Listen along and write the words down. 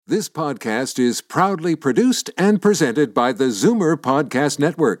This podcast is proudly produced and presented by the Zoomer Podcast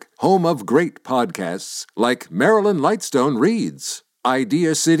Network, home of great podcasts like Marilyn Lightstone Reads,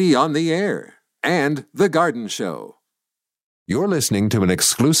 Idea City on the Air, and The Garden Show. You're listening to an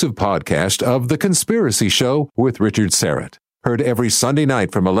exclusive podcast of The Conspiracy Show with Richard Serrett. Heard every Sunday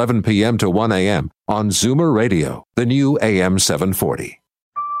night from 11 p.m. to 1 a.m. on Zoomer Radio, the new AM 740.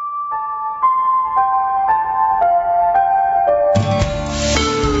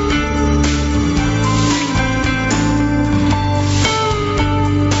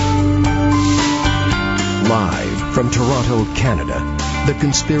 Live from Toronto, Canada, The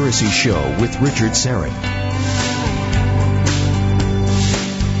Conspiracy Show with Richard Serrett.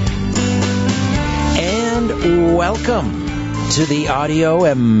 And welcome to the Audio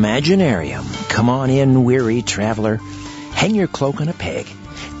Imaginarium. Come on in, weary traveler. Hang your cloak on a peg,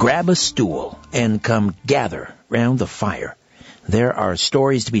 grab a stool, and come gather round the fire. There are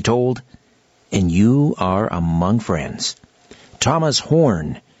stories to be told, and you are among friends. Thomas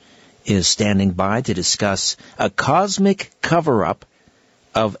Horn is standing by to discuss a cosmic cover-up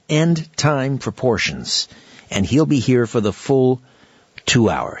of end-time proportions, and he'll be here for the full 2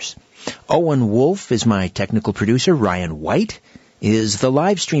 hours. Owen Wolf is my technical producer. Ryan White is the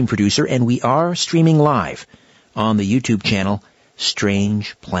live stream producer, and we are streaming live on the YouTube channel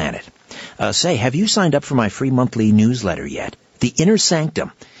Strange Planet. Say, have you signed up for my free monthly newsletter yet? The Inner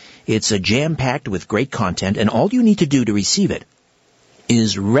Sanctum. It's jam-packed with great content, and all you need to do to receive it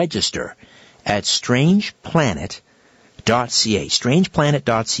is register at strangeplanet.ca.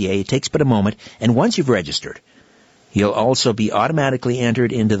 Strangeplanet.ca. It takes but a moment, and once you've registered, you'll also be automatically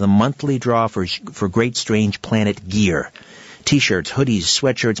entered into the monthly draw for Great Strange Planet gear. T-shirts, hoodies,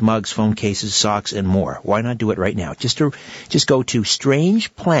 sweatshirts, mugs, phone cases, socks, and more. Why not do it right now? Just go to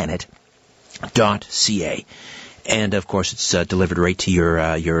strangeplanet.ca. And, of course, it's delivered right to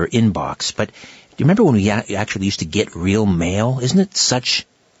your inbox. But do you remember when we actually used to get real mail? Isn't it such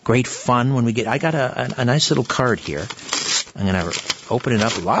great fun when we get... I got a nice little card here. I'm going to open it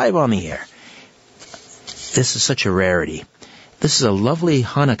up live on the air. This is such a rarity. This is a lovely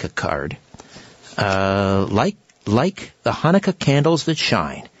Hanukkah card. Like the Hanukkah candles that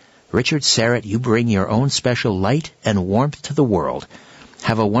shine, Richard Serrett, you bring your own special light and warmth to the world.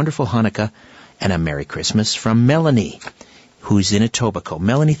 Have a wonderful Hanukkah and a Merry Christmas from Melanie, who's in Etobicoke.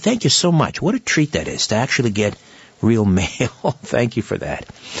 Melanie, thank you so much. What a treat that is to actually get real mail. Thank you for that.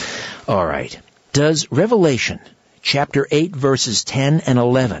 All right. Does Revelation chapter 8, verses 10 and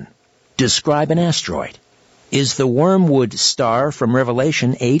 11 describe an asteroid? Is the Wormwood star from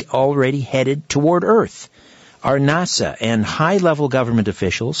Revelation 8 already headed toward Earth? Are NASA and high-level government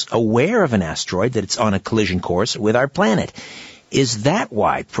officials aware of an asteroid that it's on a collision course with our planet? Is that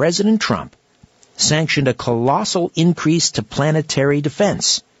why President Trump sanctioned a colossal increase to planetary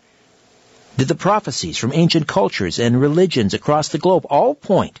defense? Did the prophecies from ancient cultures and religions across the globe all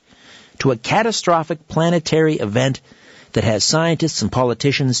point to a catastrophic planetary event that has scientists and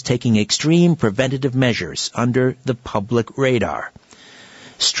politicians taking extreme preventative measures under the public radar?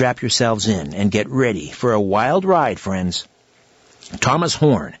 Strap yourselves in and get ready for a wild ride, friends. Thomas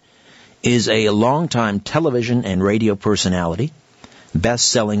Horn is a longtime television and radio personality,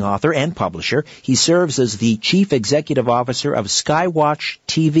 best-selling author and publisher. He serves as the chief executive officer of Skywatch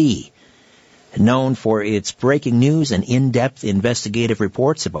TV, known for its breaking news and in-depth investigative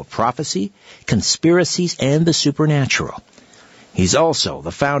reports about prophecy, conspiracies, and the supernatural. He's also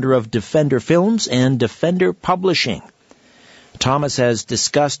the founder of Defender Films and Defender Publishing. Thomas has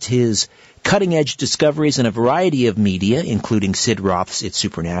discussed his cutting-edge discoveries in a variety of media, including Sid Roth's It's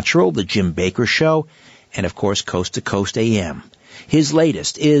Supernatural, The Jim Baker Show, and, of course, Coast to Coast AM. His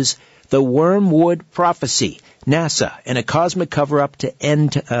latest is The Wormwood Prophecy, NASA, and a cosmic cover-up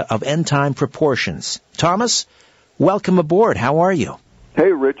of end-time proportions. Thomas, welcome aboard. How are you?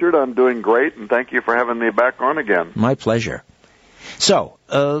 Hey, Richard. I'm doing great, and thank you for having me back on again. My pleasure. So,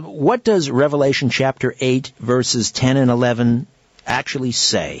 what does Revelation chapter 8, verses 10 and 11 actually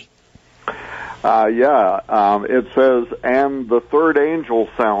say? It says, "And the third angel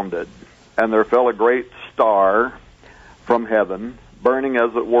sounded, and there fell a great star from heaven, burning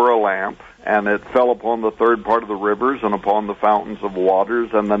as it were a lamp, and it fell upon the third part of the rivers and upon the fountains of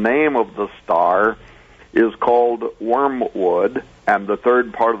waters, and the name of the star is called Wormwood, and the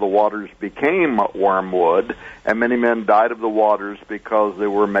third part of the waters became wormwood, and many men died of the waters because they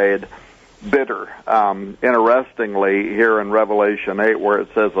were made bitter." Interestingly, here in Revelation 8, where it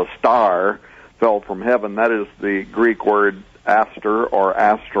says a star fell from heaven, that is the Greek word aster or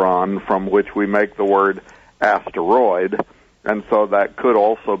astron, from which we make the word asteroid. And so that could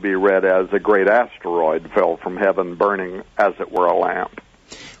also be read as a great asteroid fell from heaven, burning as it were a lamp.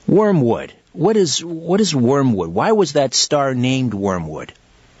 Wormwood. What is Wormwood? Why was that star named Wormwood?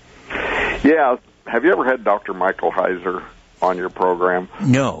 Yeah. Have you ever had Dr. Michael Heiser on your program?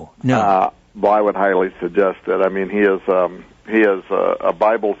 No. Well, I would highly suggest it. I mean, he is a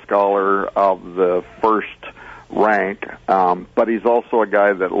Bible scholar of the first rank, but he's also a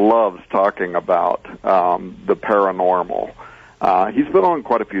guy that loves talking about the paranormal. He's been on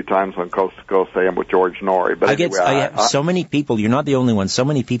quite a few times on Coast to Coast AM with George Norrie. But so many people. You're not the only one. So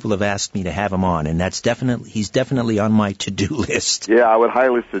many people have asked me to have him on, and he's definitely on my to-do list. Yeah, I would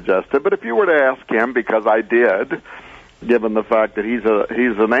highly suggest it. But if you were to ask him, because I did, given the fact that he's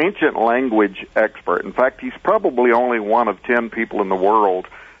an ancient language expert. In fact, he's probably only one of 10 people in the world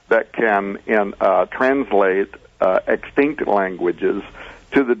that can translate extinct languages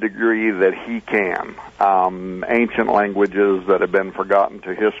to the degree that he can. Ancient languages that have been forgotten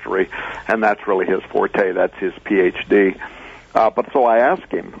to history, and that's really his forte. That's his PhD. But so I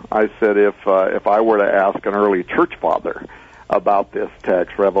asked him, I said, if I were to ask an early church father about this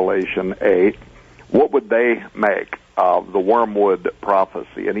text, Revelation 8, what would they make of the Wormwood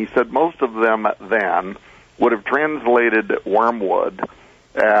Prophecy? And he said most of them then would have translated wormwood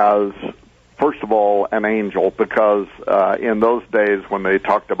as, first of all, an angel, because in those days when they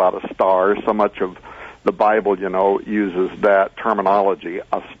talked about a star, so much of the Bible, uses that terminology,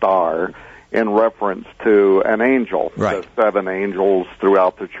 a star, in reference to an angel. Right. The 7 angels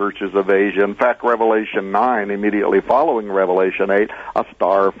throughout the churches of Asia. In fact, Revelation 9, immediately following Revelation 8, a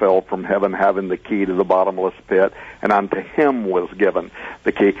star fell from heaven having the key to the bottomless pit, and unto him was given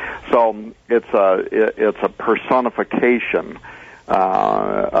the key. So it's a personification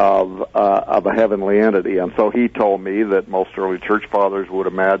of a heavenly entity. And so he told me that most early church fathers would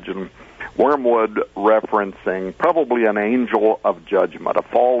imagine wormwood referencing probably an angel of judgment, a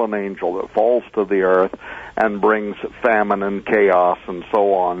fallen angel that falls to the earth and brings famine and chaos and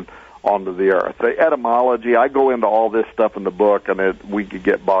so on onto the earth. The etymology, I go into all this stuff in the book, and we could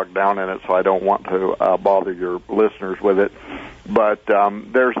get bogged down in it, so I don't want to bother your listeners with it. But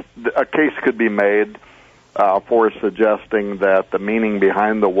there's a case could be made for suggesting that the meaning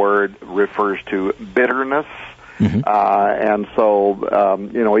behind the word refers to bitterness. Mm-hmm. And so,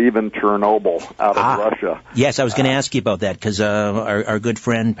 even Chernobyl out of Russia. Yes, I was going to ask you about that, because our good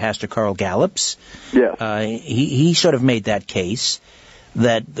friend, Pastor Carl Gallups, yes, he sort of made that case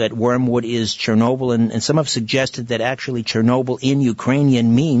that wormwood is Chernobyl, and some have suggested that actually Chernobyl in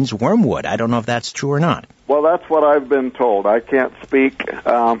Ukrainian means wormwood. I don't know if that's true or not. Well, that's what I've been told. I can't speak,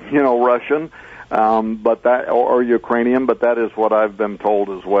 Russian. But that, or Ukrainian, but that is what I've been told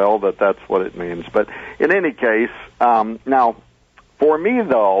as well, that's what it means. But in any case, now, for me,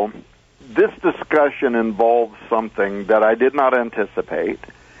 though, this discussion involves something that I did not anticipate.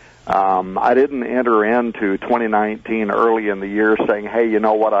 I didn't enter into 2019 early in the year saying, hey, you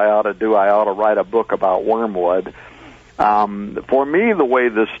know what I ought to do? I ought to write a book about wormwood. For me, the way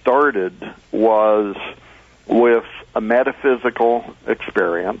this started was with a metaphysical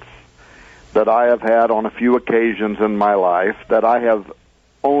experience that I have had on a few occasions in my life that I have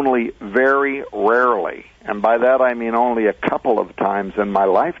only very rarely, and by that I mean only a couple of times in my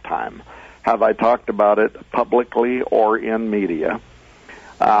lifetime, have I talked about it publicly or in media.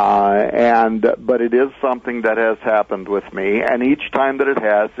 But it is something that has happened with me, and each time that it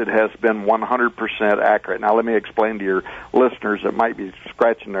has been 100% accurate. Now let me explain to your listeners that might be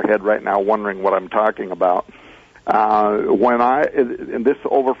scratching their head right now wondering what I'm talking about. And this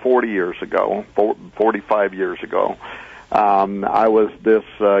over 40 years ago, 45 years ago, I was this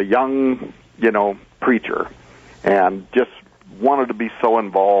young, preacher, and just wanted to be so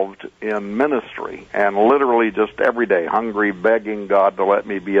involved in ministry, and literally just every day, hungry, begging God to let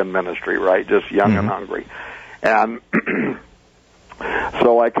me be in ministry, right? Just young and hungry. And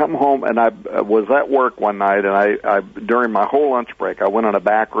so I come home, and I was at work one night, and I during my whole lunch break, I went in a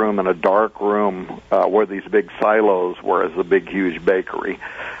back room in a dark room where these big silos were, as a big, huge bakery.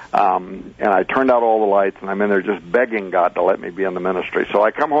 And I turned out all the lights, and I'm in there just begging God to let me be in the ministry. So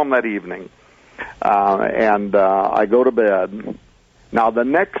I come home that evening, and I go to bed. Now, the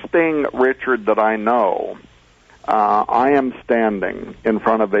next thing, Richard, that I know, I am standing in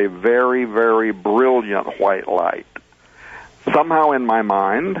front of a very, very brilliant white light. Somehow in my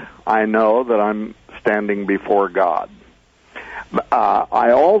mind, I know that I'm standing before God. I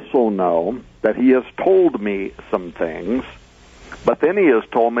also know that He has told me some things, but then He has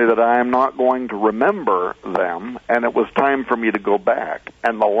told me that I am not going to remember them, and it was time for me to go back.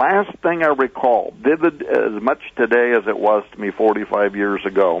 And the last thing I recall, vivid as much today as it was to me 45 years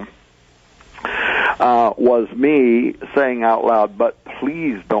ago, was me saying out loud, but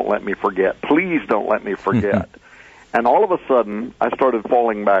please don't let me forget. Please don't let me forget. and all of a sudden, I started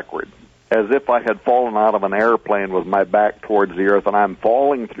falling backward, as if I had fallen out of an airplane with my back towards the earth, and I'm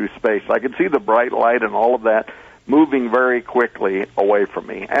falling through space. I could see the bright light and all of that moving very quickly away from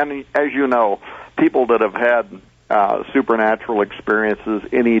me. And as you know, people that have had supernatural experiences,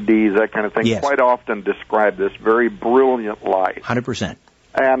 NEDs, that kind of thing, yes, quite often describe this very brilliant light. 100%.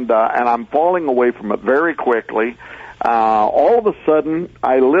 And I'm falling away from it very quickly. All of a sudden,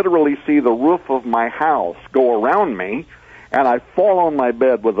 I literally see the roof of my house go around me, and I fall on my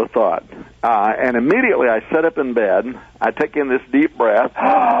bed with a thud. And immediately I sit up in bed, I take in this deep breath,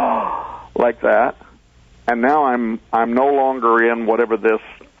 like that, and now I'm no longer in whatever this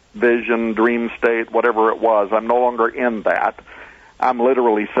vision, dream state, whatever it was. I'm no longer in that. I'm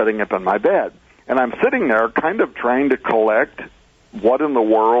literally sitting up in my bed. And I'm sitting there kind of trying to collect what in the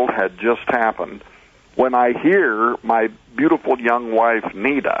world had just happened when I hear my beautiful young wife,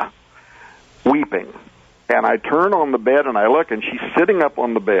 Nita, weeping. And I turn on the bed and I look, and she's sitting up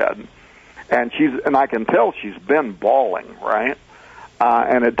on the bed, and I can tell she's been bawling, right?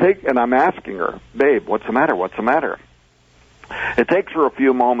 And I'm asking her, babe, what's the matter? What's the matter? It takes her a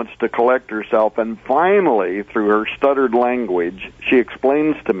few moments to collect herself, and finally, through her stuttered language, she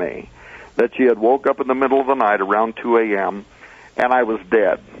explains to me that she had woke up in the middle of the night around 2 a.m., and I was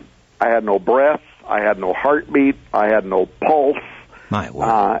dead. I had no breath, I had no heartbeat, I had no pulse. My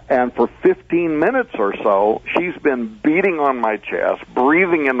word. And for 15 minutes or so, she's been beating on my chest,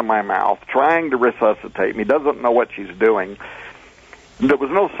 breathing into my mouth, trying to resuscitate me, doesn't know what she's doing. There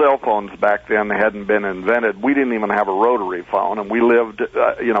was no cell phones back then. They hadn't been invented. We didn't even have a rotary phone, and we lived,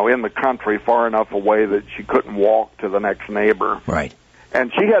 in the country far enough away that she couldn't walk to the next neighbor. Right.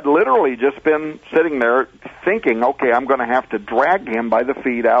 And she had literally just been sitting there thinking, okay, I'm going to have to drag him by the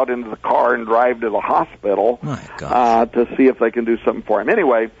feet out into the car and drive to the hospital to see if they can do something for him.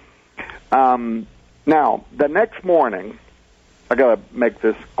 Anyway, now, the next morning, I got to make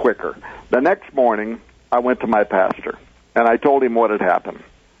this quicker. The next morning, I went to my pastor, and I told him what had happened.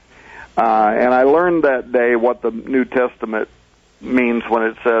 And I learned that day what the New Testament means when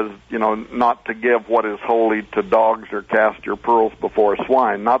it says, not to give what is holy to dogs or cast your pearls before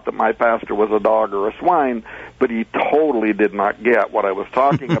swine. Not that my pastor was a dog or a swine, but he totally did not get what I was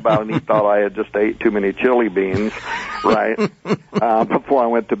talking about, and he thought I had just ate too many chili beans, right, before I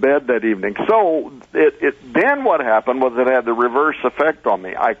went to bed that evening. So then what happened was it had the reverse effect on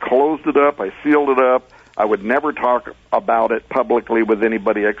me. I closed it up, I sealed it up. I would never talk about it publicly with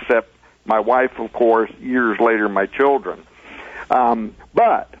anybody except my wife, of course, years later, my children.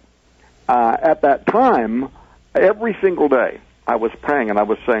 But at that time, every single day, I was praying and I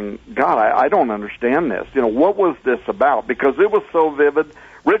was saying, God, I don't understand this. What was this about? Because it was so vivid.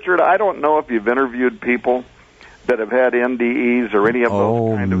 Richard, I don't know if you've interviewed people that have had NDEs or any of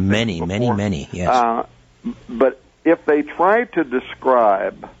those kind of things before. many, yes. But if they try to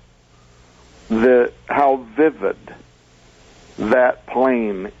describe how vivid that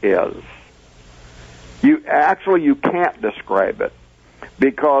plane is, you can't describe it,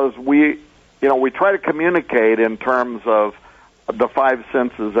 because we try to communicate in terms of the five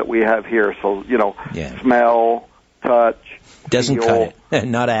senses that we have here. So, smell, touch, doesn't feel, cut it.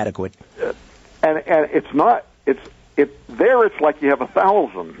 Not adequate. And it's not. It's like you have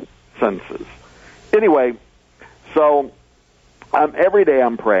 1,000 senses. Anyway, so every day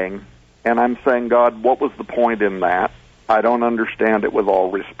I'm praying and I'm saying, God, what was the point in that? I don't understand it, with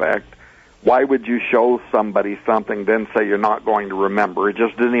all respect. Why would you show somebody something, then say you're not going to remember? It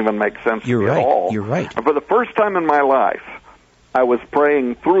just didn't even make sense to me at all. You're right. And for the first time in my life, I was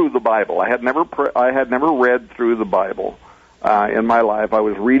praying through the Bible. I had never read through the Bible in my life. I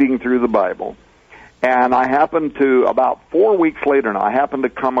was reading through the Bible. And I happened to, about 4 weeks later now, I happened to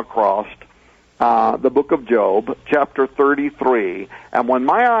come across the book of Job, chapter 33. And when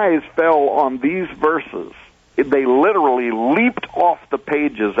my eyes fell on these verses, they literally leaped off the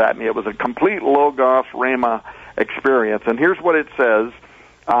pages at me. It was a complete Logos Rhema experience. And here's what it says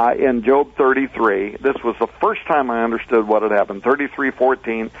in Job 33. This was the first time I understood what had happened.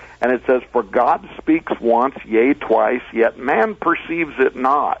 33:14, and it says, "For God speaks once, yea, twice, yet man perceives it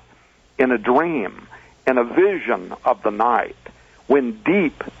not. In a dream, in a vision of the night, when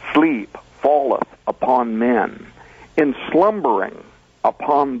deep sleep falleth upon men, in slumbering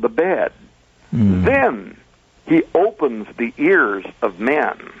upon the bed, then he opens the ears of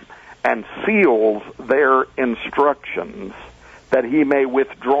men and seals their instructions, that he may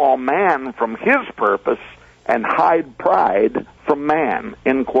withdraw man from his purpose and hide pride from man,"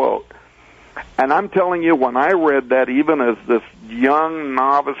 end quote. And I'm telling you, when I read that, even as this young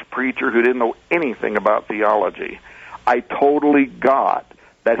novice preacher who didn't know anything about theology, I totally got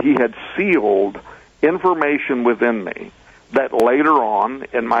that he had sealed information within me that later on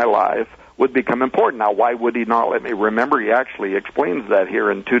in my life would become important. Now, why would he not let me? Remember, he actually explains that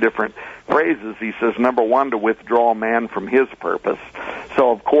here in two different phrases. He says, number one, to withdraw man from his purpose.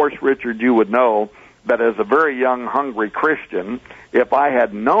 So, of course, Richard, you would know that as a very young, hungry Christian, if I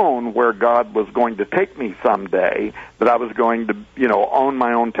had known where God was going to take me someday, that I was going to, own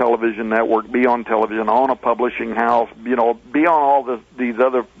my own television network, be on television, own a publishing house, be on all these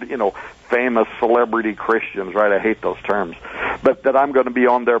other, famous celebrity Christians, right? I hate those terms. But that I'm going to be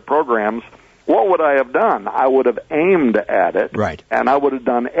on their programs, what would I have done? I would have aimed at it. Right. And I would have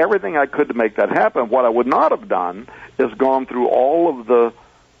done everything I could to make that happen. What I would not have done is gone through all of the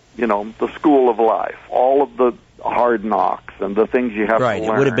school of life, all of the hard knocks and the things you have to learn. Right,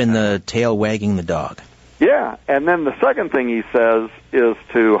 it would have been the tail wagging the dog. Yeah, and then the second thing he says is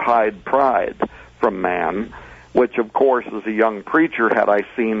to hide pride from man, which, of course, as a young preacher, had I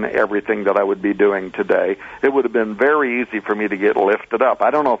seen everything that I would be doing today, it would have been very easy for me to get lifted up.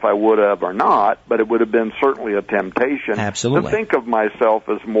 I don't know if I would have or not, but it would have been certainly a temptation to think of myself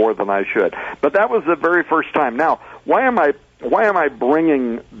as more than I should. But that was the very first time. Now, why am I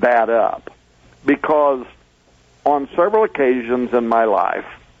bringing that up? Because on several occasions in my life,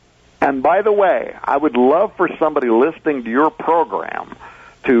 and by the way, I would love for somebody listening to your program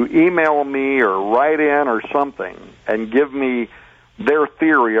to email me or write in or something and give me their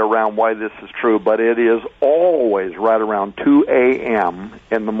theory around why this is true, but it is always right around 2 a.m.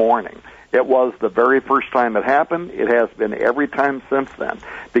 in the morning. It was the very first time it happened. It has been every time since then.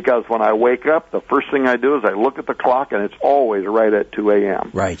 Because when I wake up, the first thing I do is I look at the clock, and it's always right at 2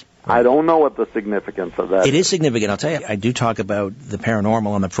 a.m. Right. I don't know what the significance of that is. It is significant. I'll tell you, I do talk about the paranormal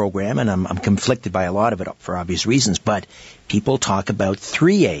on the program, and I'm conflicted by a lot of it for obvious reasons, but people talk about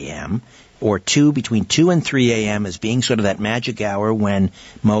 3 a.m. or between 2 and 3 a.m. as being sort of that magic hour when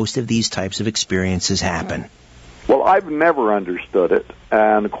most of these types of experiences happen. Well, I've never understood it,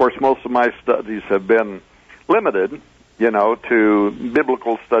 and of course most of my studies have been limited, to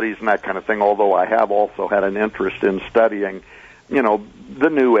biblical studies and that kind of thing, although I have also had an interest in studying, the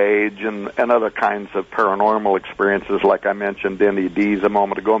New Age and other kinds of paranormal experiences, like I mentioned NEDs a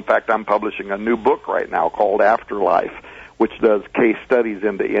moment ago. In fact, I'm publishing a new book right now called Afterlife, which does case studies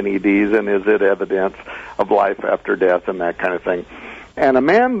into NEDs and is it evidence of life after death and that kind of thing. And a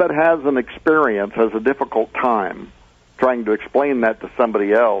man that has an experience has a difficult time trying to explain that to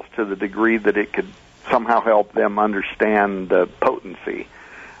somebody else to the degree that it could somehow help them understand the potency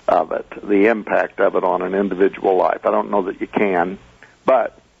of it, the impact of it on an individual life. I don't know that you can,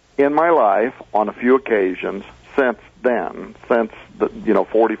 but in my life, on a few occasions since then,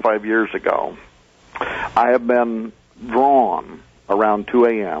 45 years ago, I have been drawn around 2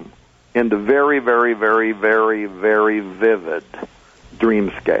 a.m. into very, very, very, very, very vivid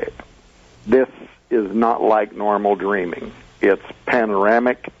dreamscape. This is not like normal dreaming. It's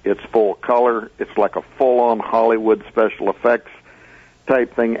panoramic, it's full color, it's like a full-on Hollywood special effects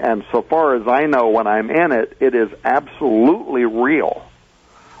type thing, and so far as I know, when I'm in it, it is absolutely real.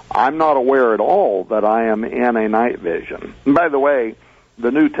 I'm not aware at all that I am in a night vision. And by the way,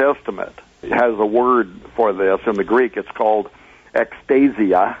 the New Testament has a word for this in the Greek. It's called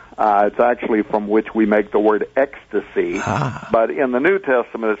ecstasia. It's actually from which we make the word ecstasy. But in the New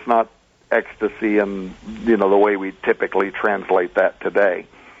Testament, it's not ecstasy in the way we typically translate that today.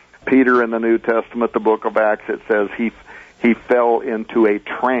 Peter in the New Testament, the book of Acts, it says he fell into a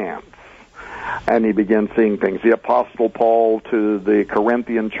trance and he began seeing things. The Apostle Paul to the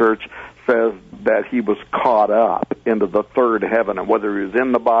Corinthian church says that he was caught up into the third heaven, and whether he was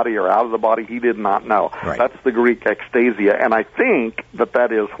in the body or out of the body, he did not know. Right. That's the Greek ecstasia, and I think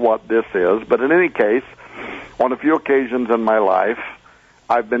that is what this is. But in any case, on a few occasions in my life,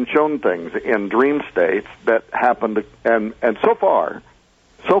 I've been shown things in dream states that happened, and so far,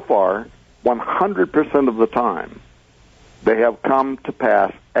 100% of the time, they have come to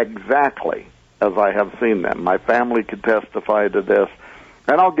pass exactly as I have seen them. My family could testify to this.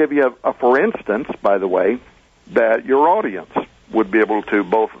 And I'll give you a for instance, by the way, that your audience would be able to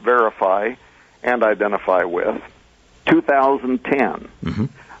both verify and identify with. 2010,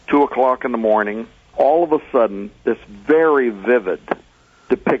 2 o'clock in the morning, all of a sudden, this very vivid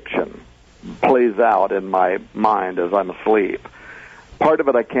depiction plays out in my mind as I'm asleep. Part of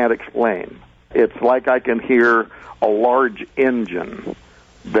it I can't explain. It's like I can hear a large engine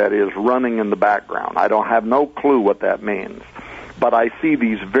that is running in the background. I don't have no clue what that means. But I see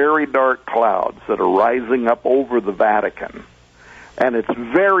these very dark clouds that are rising up over the Vatican. And it's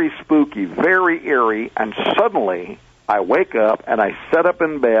very spooky, very eerie, and suddenly I wake up and I sit up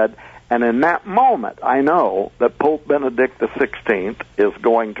in bed And in that moment, I know that Pope Benedict XVI is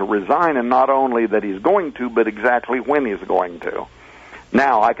going to resign, and not only that he's going to, but exactly when he's going to.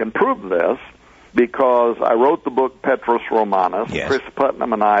 Now, I can prove this because I wrote the book Petrus Romanus. Yes. Chris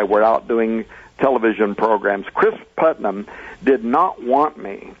Putnam and I were out doing television programs. Chris Putnam did not want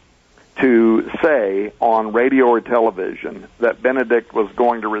me to say on radio or television that Benedict was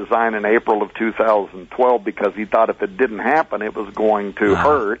going to resign in April of 2012 because he thought if it didn't happen, it was going to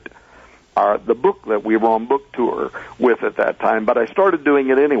hurt the book that we were on book tour with at that time. But I started doing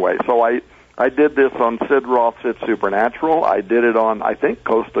it anyway. So I did this on Sid Roth's It's Supernatural. I did it on, I think,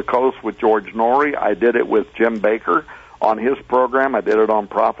 Coast to Coast with George Norrie. I did it with Jim Baker on his program. I did it on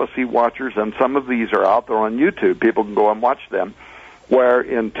Prophecy Watchers, and some of these are out there on YouTube. People can go and watch them. Where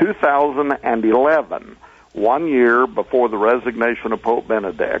in 2011, 1 year before the resignation of Pope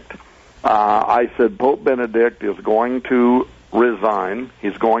Benedict, I said Pope Benedict is going to resign,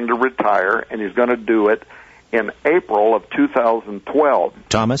 he's going to retire, and he's going to do it in April of 2012.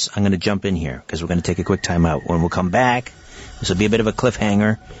 Thomas, I'm going to jump in here because we're going to take a quick time out. When we'll come back, this will be a bit of a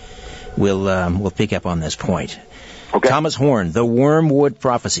cliffhanger. We'll pick up on this point. Okay. Thomas Horn, The Wormwood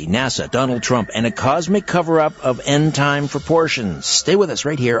Prophecy, NASA, Donald Trump, and a cosmic cover-up of end-time proportions. Stay with us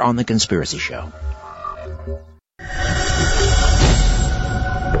right here on The Conspiracy Show.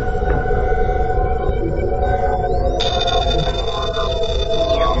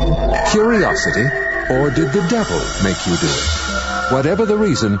 Curiosity, or did the devil make you do it? Whatever the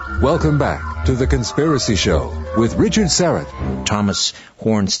reason, welcome back to The Conspiracy Show with Richard Serrett. Thomas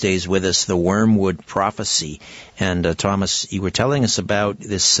Horn stays with us, The Wormwood Prophecy. And Thomas, you were telling us about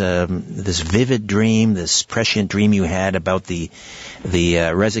this vivid dream, this prescient dream you had about the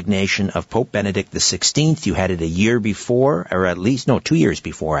resignation of Pope Benedict XVI. You had it a year before, or at least, 2 years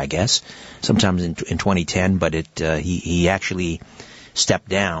before, I guess, sometimes in 2010, but he actually stepped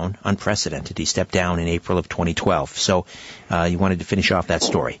down, unprecedented. He stepped down in April of 2012. So you wanted to finish off that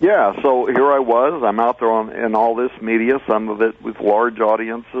story. Yeah, so here I was. I'm out there in all this media, some of it with large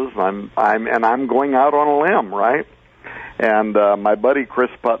audiences. I'm going out on a limb, right? And my buddy Chris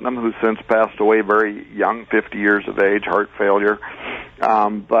Putnam, who's since passed away, very young, 50 years of age, heart failure.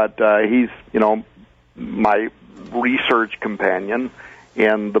 But he's, my research companion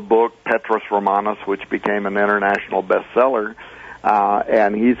in the book Petrus Romanus, which became an international bestseller.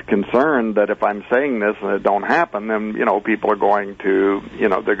 And he's concerned that if I'm saying this and it don't happen, then, people are going to,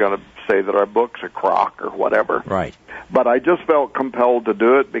 they're going to say that our book's a crock or whatever. Right. But I just felt compelled to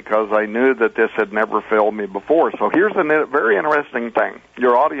do it because I knew that this had never failed me before. So here's a very interesting thing.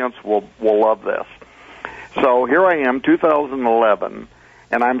 Your audience will love this. So here I am, 2011,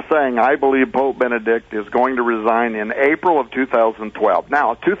 and I'm saying I believe Pope Benedict is going to resign in April of 2012.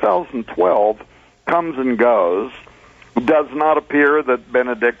 Now, 2012 comes and goes. Does not appear that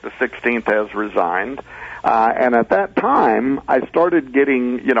Benedict XVI has resigned. And at that time, I started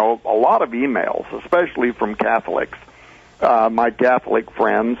getting, a lot of emails, especially from Catholics, my Catholic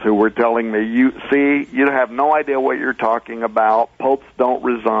friends who were telling me, you have no idea what you're talking about. Popes don't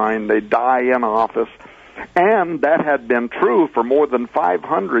resign. They die in office. And that had been true for more than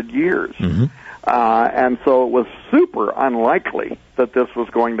 500 years. Mm-hmm. And so it was super unlikely that this was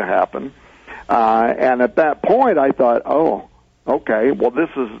going to happen. And at that point, I thought, oh, okay, well, this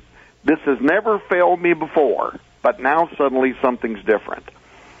has never failed me before, but now suddenly something's different.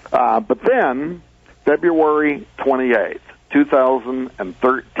 But then, February 28th,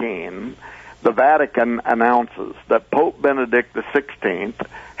 2013, the Vatican announces that Pope Benedict XVI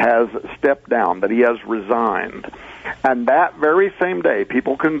has stepped down, that he has resigned. And that very same day,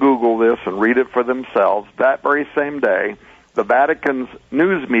 people can Google this and read it for themselves, that very same day, the Vatican's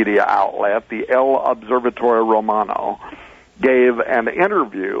news media outlet, the El Observatore Romano, gave an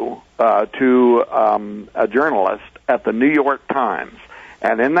interview to a journalist at the New York Times.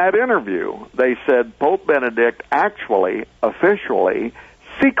 And in that interview, they said Pope Benedict actually, officially,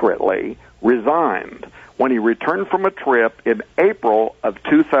 secretly resigned when he returned from a trip in April of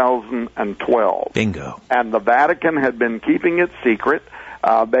 2012. Bingo. And the Vatican had been keeping it secret.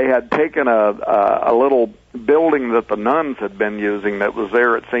 They had taken a little building that the nuns had been using that was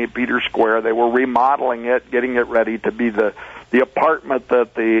there at St. Peter's Square. They were remodeling it, getting it ready to be the apartment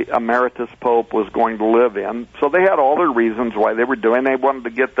that the emeritus pope was going to live in. So they had all their reasons why they were doing. They wanted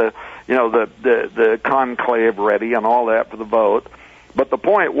to get the conclave ready and all that for the vote. But the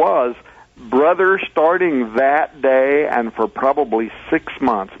point was, brother, starting that day and for probably 6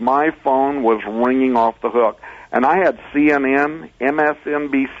 months, my phone was ringing off the hook. And I had CNN,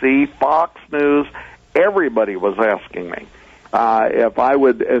 MSNBC, Fox News, everybody was asking me, If I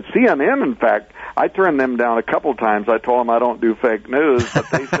would, CNN, in fact, I turned them down a couple times. I told them I don't do fake news, but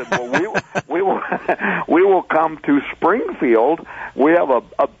they said, "Well, we will come to Springfield. We have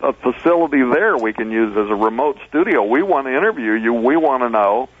a facility there we can use as a remote studio. We want to interview you. We want to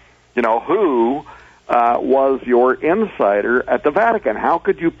know, who was your insider at the Vatican. How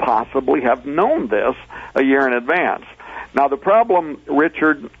could you possibly have known this a year in advance?" Now, the problem,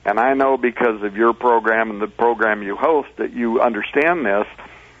 Richard, and I know because of your program and the program you host that you understand this,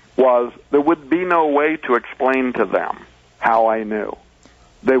 was there would be no way to explain to them how I knew.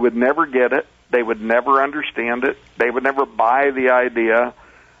 They would never get it. They would never understand it. They would never buy the idea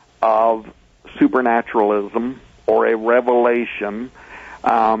of supernaturalism or a revelation.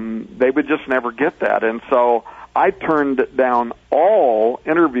 They would just never get that. And so I turned down all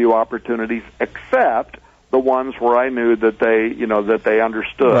interview opportunities except the ones where I knew that they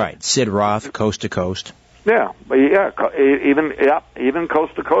understood. Right. Sid Roth, Coast to Coast. Yeah, even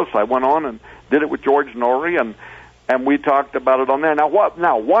Coast to Coast. I went on and did it with George Norrie, and we talked about it on there. Now,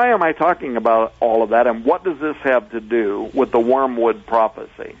 why am I talking about all of that, and what does this have to do with the Wormwood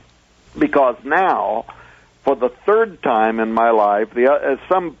Prophecy? Because now, for the third time in my life, at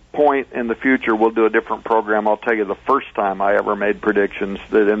some point in the future, we'll do a different program. I'll tell you the first time I ever made predictions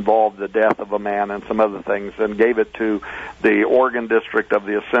that involved the death of a man and some other things, and gave it to the Oregon District of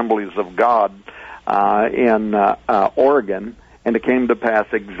the Assemblies of God in Oregon, and it came to pass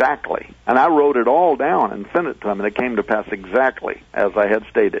exactly. And I wrote it all down and sent it to him, and it came to pass exactly as I had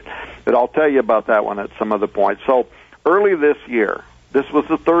stated. But I'll tell you about that one at some other point. So early this year, this was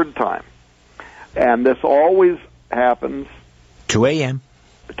the third time, and this always happens. 2 a.m.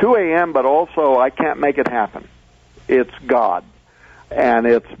 2 a.m., but also I can't make it happen. It's God, and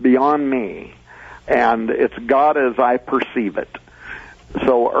it's beyond me, and it's God as I perceive it.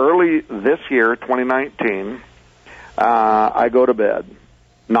 So early this year, 2019, I go to bed,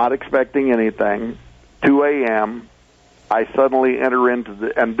 not expecting anything. 2 a.m., I suddenly enter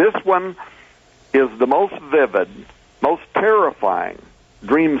into and this one is the most vivid, most terrifying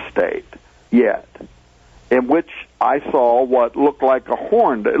dream state yet, in which I saw what looked like a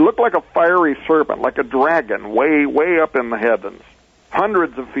horn. It looked like a fiery serpent, like a dragon, way up in the heavens,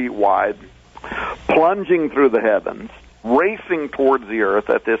 hundreds of feet wide, plunging through the heavens, racing towards the earth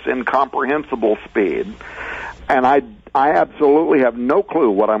at this incomprehensible speed, and I absolutely have no clue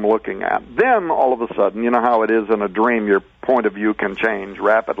what I'm looking at. Then, all of a sudden, you know how it is in a dream, your point of view can change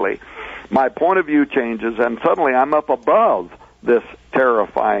rapidly. My point of view changes, and suddenly I'm up above this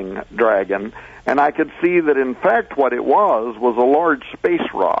terrifying dragon, and I could see that, in fact, what it was a large space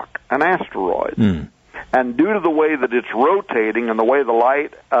rock, an asteroid. Mm. And due to the way that it's rotating and the way the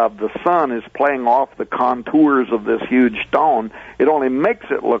light of the sun is playing off the contours of this huge stone, it only makes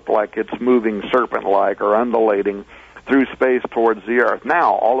it look like it's moving serpent-like or undulating through space towards the earth.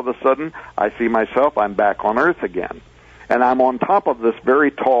 Now, all of a sudden, I see myself, I'm back on Earth again. And I'm on top of this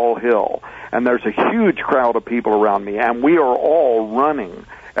very tall hill, and there's a huge crowd of people around me, and we are all running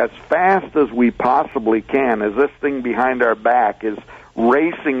as fast as we possibly can as this thing behind our back is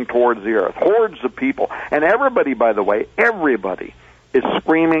racing towards the earth. Hordes of people. And everybody, by the way, everybody is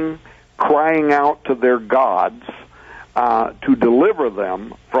screaming, crying out to their gods to deliver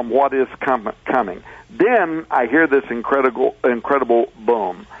them from what is coming. Then I hear this incredible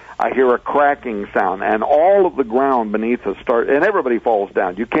boom. I hear a cracking sound, and all of the ground beneath us and everybody falls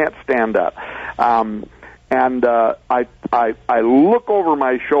down. You can't stand up. I look over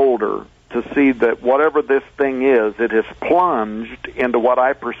my shoulder to see that whatever this thing is, it has plunged into what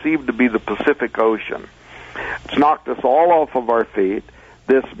I perceive to be the Pacific Ocean. It's knocked us all off of our feet.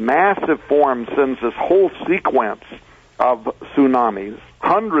 This massive form sends this whole sequence of tsunamis,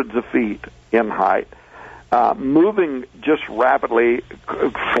 hundreds of feet in height, moving just rapidly,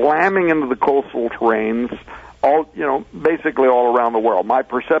 slamming into the coastal terrains, basically all around the world. My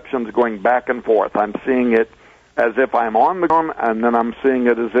perception's going back and forth. I'm seeing it as if I'm on the ground, and then I'm seeing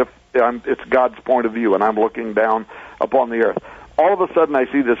it as if it's God's point of view, and I'm looking down upon the earth. All of a sudden, I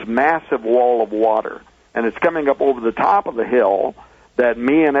see this massive wall of water, and it's coming up over the top of the hill that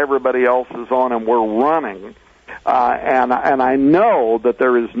me and everybody else is on, and we're running. And I know that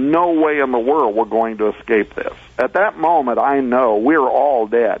there is no way in the world we're going to escape this. At that moment, I know we're all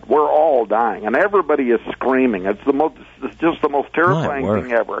dead. We're all dying, and everybody is screaming. It's just the most terrifying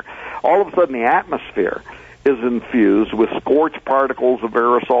thing ever. All of a sudden, the atmosphere is infused with scorched particles of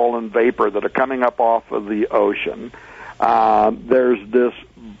aerosol and vapor that are coming up off of the ocean. There's this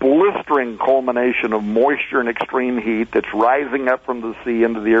blistering culmination of moisture and extreme heat that's rising up from the sea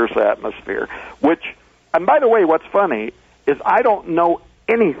into the Earth's atmosphere, and by the way, what's funny is I don't know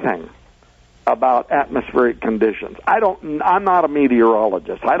anything about atmospheric conditions. I'm not a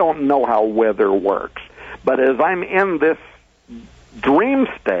meteorologist. I don't know how weather works. But as I'm in this dream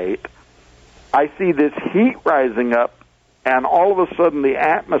state, I see this heat rising up, and all of a sudden the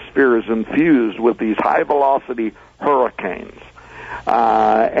atmosphere is infused with these high-velocity hurricanes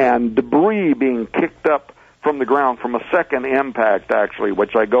and debris being kicked up from the ground from a second impact, actually,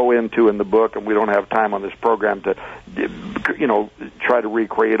 which I go into in the book, and we don't have time on this program to, try to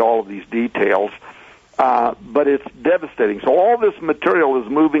recreate all of these details. But it's devastating. So all this material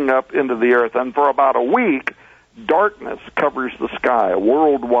is moving up into the earth, and for about a week, darkness covers the sky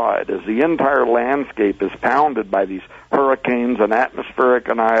worldwide as the entire landscape is pounded by these hurricanes and atmospheric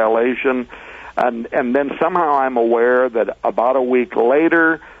annihilation. And then somehow I'm aware that about a week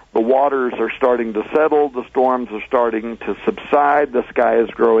later, the waters are starting to settle, the storms are starting to subside, the sky is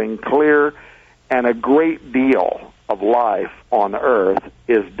growing clear, and a great deal of life on Earth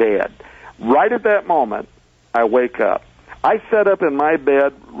is dead. Right at that moment, I wake up. I sat up in my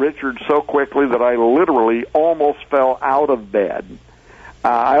bed, Richard, so quickly that I literally almost fell out of bed.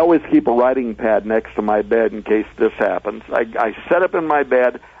 I always keep a writing pad next to my bed in case this happens. I sat up in my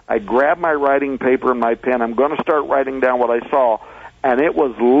bed, I grabbed my writing paper and my pen. I'm going to start writing down what I saw. And it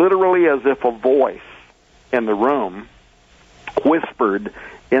was literally as if a voice in the room whispered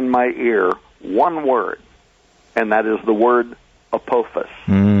in my ear one word, and that is the word Apophis.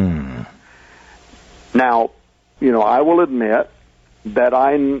 Now, I will admit that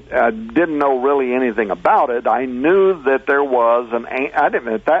I didn't know really anything about it. I knew that there was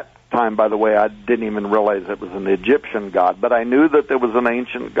at that time, by the way, I didn't even realize it was an Egyptian god, but I knew that there was an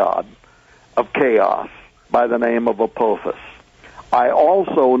ancient god of chaos by the name of Apophis. I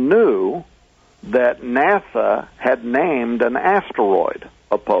also knew that NASA had named an asteroid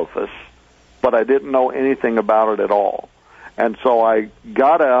Apophis, but I didn't know anything about it at all. And so I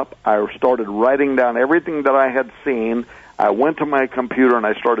got up, I started writing down everything that I had seen. I went to my computer and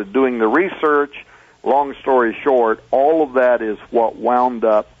I started doing the research. Long story short, all of that is what wound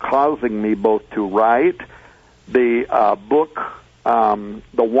up causing me both to write the book,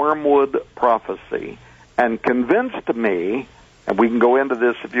 The Wormwood Prophecy, and convinced me, and we can go into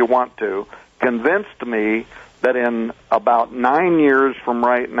this if you want to, convinced me that in about 9 years from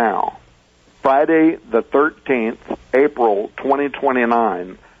right now, Friday the 13th, April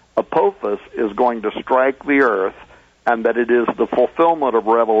 2029, Apophis is going to strike the earth, and that it is the fulfillment of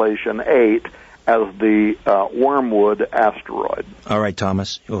Revelation 8 as the Wormwood asteroid. All right,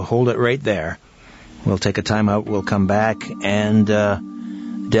 Thomas, we'll hold it right there. We'll take a time out. We'll come back and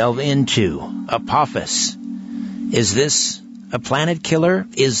delve into Apophis. Is this a planet killer?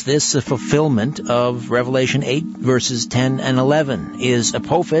 Is this a fulfillment of Revelation 8, verses 10 and 11? Is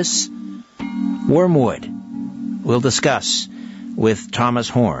Apophis Wormwood? We'll discuss with Thomas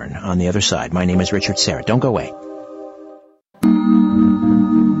Horn on the other side. My name is Richard Serra. Don't go away.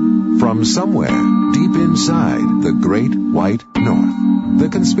 From somewhere deep inside the Great White North, The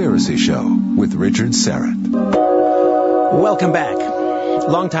Conspiracy Show with Richard Serra. Welcome back.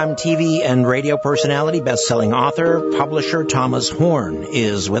 Longtime TV and radio personality, best-selling author, publisher Thomas Horn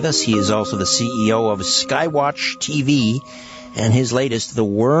is with us. He is also the CEO of Skywatch TV, and his latest, The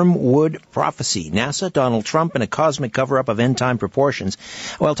Wormwood Prophecy, NASA, Donald Trump, and a cosmic cover-up of end-time proportions.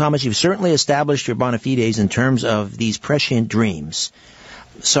 Well, Thomas, you've certainly established your bona fides in terms of these prescient dreams.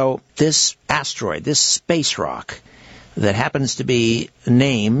 So this asteroid, this space rock that happens to be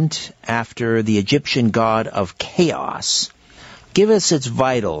named after the Egyptian god of chaos, give us its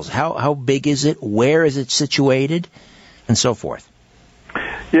vitals. How big is it? Where is it situated? And so forth.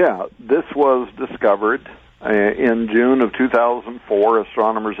 Yeah, this was discovered in June of 2004.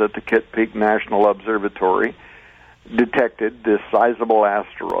 Astronomers at the Kitt Peak National Observatory detected this sizable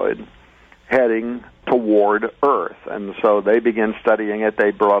asteroid heading toward Earth. And so they began studying it.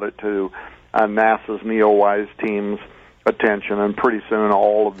 They brought it to NASA's NEOWISE team's attention, and pretty soon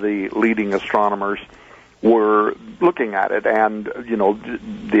all of the leading astronomers were looking at it, and,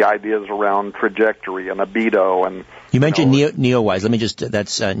 the ideas around trajectory and albedo. And you mentioned NEOWISE. Let me just,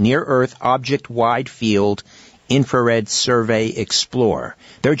 that's Near Earth Object Wide Field Infrared Survey Explorer.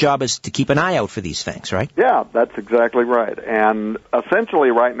 Their job is to keep an eye out for these things, right? Yeah, that's exactly right. And essentially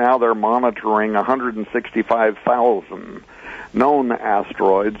right now they're monitoring 165,000 known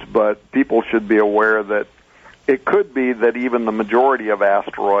asteroids, but people should be aware that it could be that even the majority of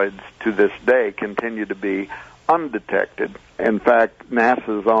asteroids to this day continue to be undetected. In fact,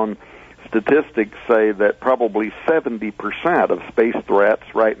 NASA's own statistics say that probably 70% of space threats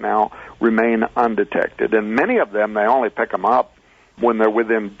right now remain undetected. And many of them, they only pick them up when they're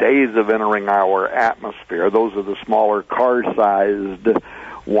within days of entering our atmosphere. Those are the smaller car-sized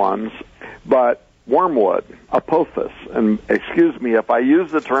ones. But wormwood, Apophis, and excuse me, if I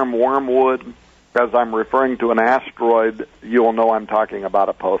use the term wormwood as I'm referring to an asteroid, you'll know I'm talking about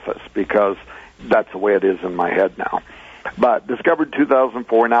Apophis, because that's the way it is in my head now. But discovered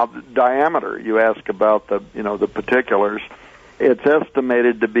 2004. Now, the diameter, you ask about the particulars. It's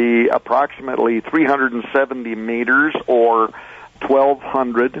estimated to be approximately 370 meters, or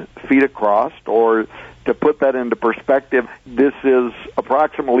 1,200 feet across, or to put that into perspective, this is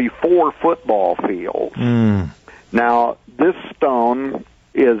approximately 4 football fields. Now, this stone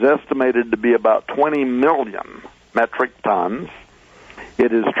is estimated to be about 20 million metric tons.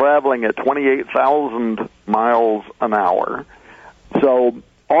 It is traveling at 28,000 miles an hour. So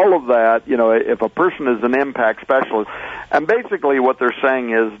all of that, if a person is an impact specialist, and basically what they're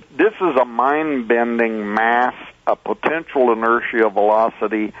saying is this is a mind-bending mass, a potential inertia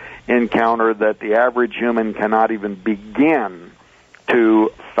velocity encounter that the average human cannot even begin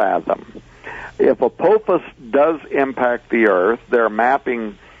to fathom. If Apophis does impact the Earth, their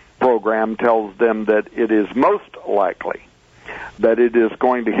mapping program tells them that it is most likely that it is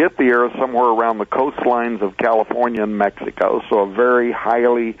going to hit the Earth somewhere around the coastlines of California and Mexico, so a very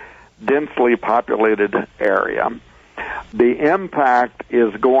highly, densely populated area. The impact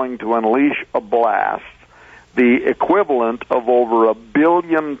is going to unleash a blast, the equivalent of over 1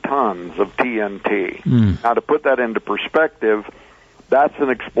 billion tons of TNT. Now, to put that into perspective, that's an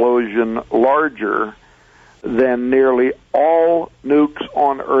explosion larger than nearly all nukes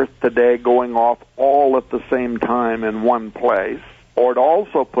on Earth today going off all at the same time in one place. Or to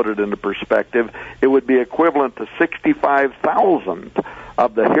also put it into perspective, it would be equivalent to 65,000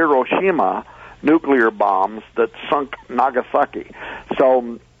 of the Hiroshima nuclear bombs that sunk Nagasaki.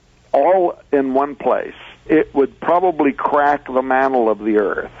 So all in one place. It would probably crack the mantle of the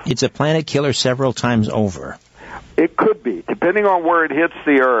Earth. It's a planet killer several times over. It could be. Depending on where it hits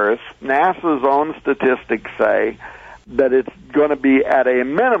the Earth, NASA's own statistics say that it's going to be at a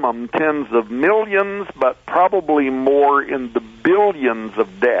minimum tens of millions, but probably more in the billions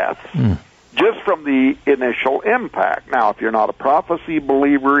of deaths just from the initial impact. Now, if you're not a prophecy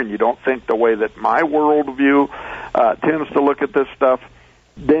believer and you don't think the way that my worldview tends to look at this stuff,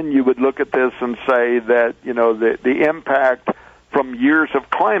 then you would look at this and say that, the impact from years of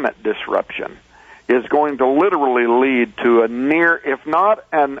climate disruption is going to literally lead to a near, if not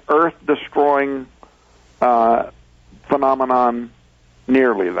an Earth-destroying phenomenon,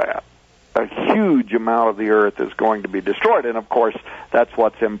 nearly that. A huge amount of the Earth is going to be destroyed, and of course, that's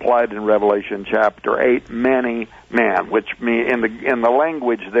what's implied in Revelation chapter 8, many men, which in the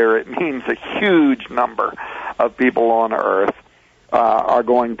language there, it means a huge number of people on Earth are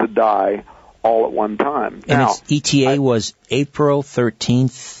going to die all at one time. And now, its ETA was April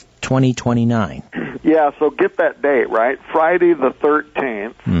 13th, 2029. Yeah, so get that date, right? Friday the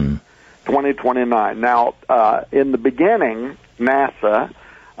 13th, 2029. Now, in the beginning, NASA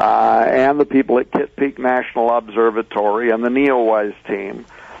and the people at Kitt Peak National Observatory and the NEOWISE team,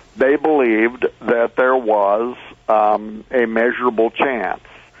 they believed that there was a measurable chance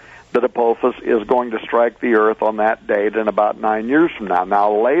that Apophis is going to strike the Earth on that date in about 9 years from now.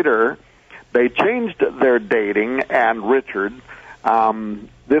 Now, later, they changed their dating, and Richard,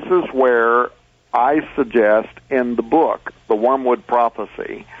 this is where I suggest in the book, The Wormwood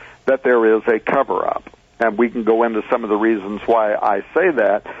Prophecy, that there is a cover-up. And we can go into some of the reasons why I say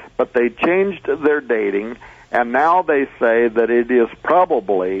that, but they changed their dating, and now they say that it is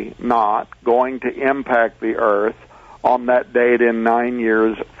probably not going to impact the Earth on that date in 9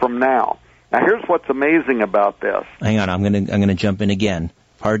 years from now. Now, here's what's amazing about this. Hang on, I'm going to jump in again.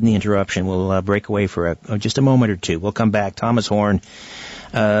 Pardon the interruption. We'll break away for just a moment or two. We'll come back. Thomas Horn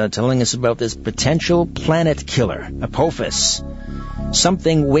telling us about this potential planet killer, Apophis.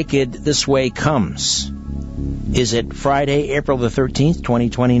 Something wicked this way comes. Is it Friday, April the 13th,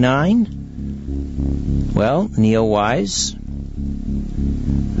 2029? Well, NEOWISE,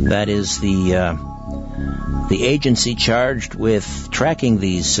 that is the agency charged with tracking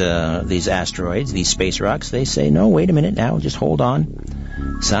these asteroids, these space rocks, they say, no, wait a minute now, just hold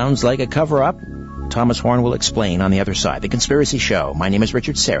on. Sounds like a cover-up. Thomas Horn will explain on the other side. The Conspiracy Show. My name is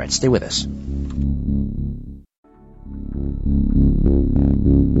Richard Serrett. Stay with us.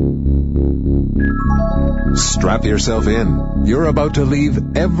 Strap yourself in. You're about to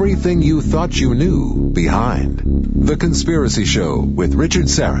leave everything you thought you knew behind. The Conspiracy Show with Richard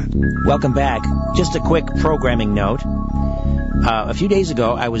Serrett. Welcome back. Just a quick programming note. A few days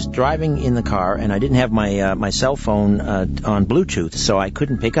ago, I was driving in the car, and I didn't have my cell phone on Bluetooth, so I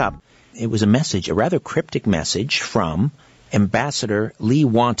couldn't pick up. It was a message, a rather cryptic message from Ambassador Lee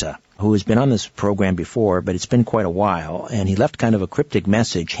Wanta who has been on this program before, but it's been quite a while, and he left kind of a cryptic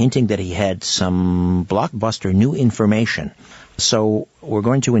message hinting that he had some blockbuster new information. So we're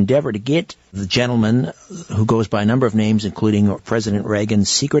going to endeavor to get the gentleman who goes by a number of names, including President Reagan's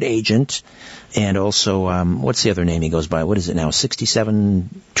secret agent, and also, what's the other name he goes by? What is it now? $67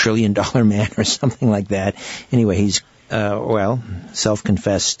 trillion man or something like that. Anyway, he's,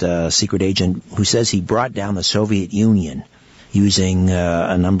 self-confessed secret agent who says he brought down the Soviet Union using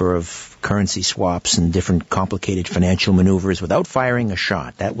a number of currency swaps and different complicated financial maneuvers without firing a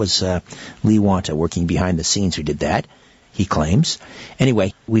shot. That was Lee Wanta working behind the scenes who did that, he claims.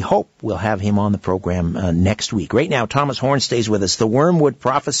 Anyway, we hope we'll have him on the program next week. Right now, Thomas Horn stays with us, the Wormwood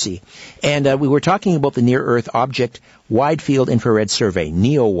Prophecy. And we were talking about the Near-Earth Object Wide Field Infrared Survey,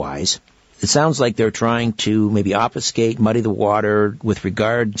 NEOWISE. It sounds like they're trying to maybe obfuscate, muddy the water with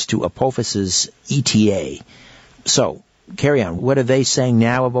regards to Apophis's ETA. So, carry on. What are they saying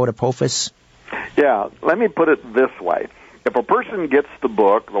now about Apophis? Yeah, let me put it this way. If a person gets the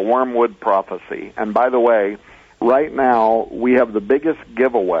book, The Wormwood Prophecy, and by the way, right now we have the biggest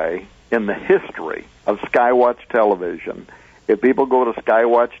giveaway in the history of Skywatch Television. If people go to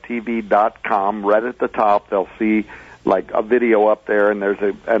skywatchtv.com, right at the top, they'll see like a video up there, and there's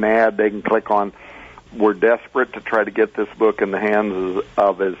an ad they can click on. We're desperate to try to get this book in the hands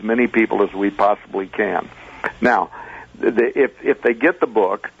of as many people as we possibly can. Now, if they get the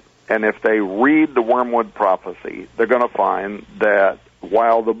book, and if they read the Wormwood Prophecy, they're going to find that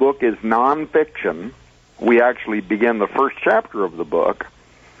while the book is nonfiction, we actually begin the first chapter of the book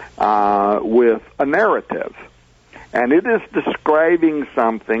with a narrative. And it is describing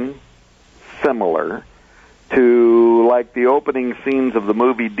something similar to like the opening scenes of the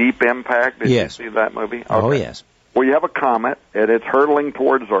movie Deep Impact. Did you see that movie? Okay. Oh, yes. Well, you have a comet, and it's hurtling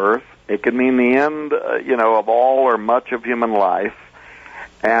towards Earth. It could mean the end, of all or much of human life.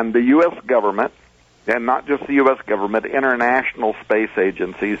 And the U.S. government, and not just the U.S. government, international space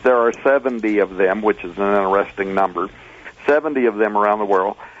agencies, there are 70 of them, which is an interesting number, 70 of them around the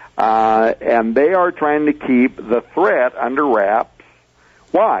world, and they are trying to keep the threat under wraps.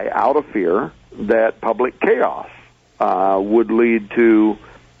 Why? Out of fear that public chaos would lead to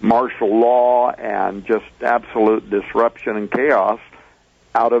martial law and just absolute disruption and chaos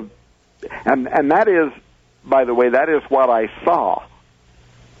and that is, by the way, that is what I saw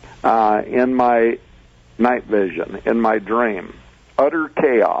in my night vision, in my dream. Utter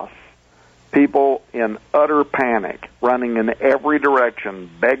chaos. People in utter panic, running in every direction,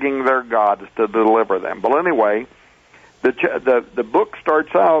 begging their gods to deliver them. But anyway, the book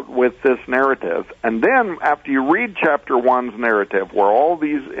starts out with this narrative, and then after you read Chapter 1's narrative, where all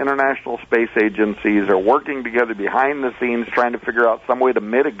these international space agencies are working together behind the scenes trying to figure out some way to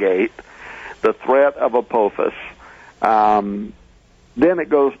mitigate the threat of Apophis, then it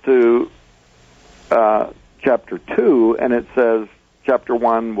goes to Chapter 2, and it says, Chapter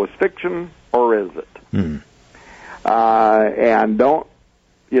 1 was fiction, or is it? And don't,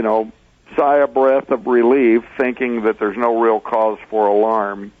 sigh a breath of relief thinking that there's no real cause for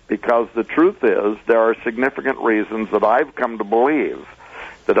alarm, because the truth is there are significant reasons that I've come to believe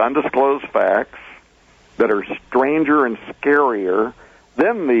that undisclosed facts that are stranger and scarier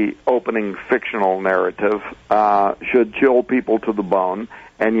than the opening fictional narrative should chill people to the bone.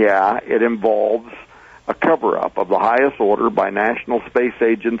 And yeah, it involves a cover-up of the highest order by national space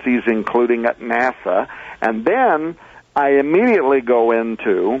agencies, including at NASA. And then I immediately go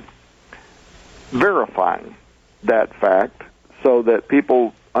into verifying that fact so that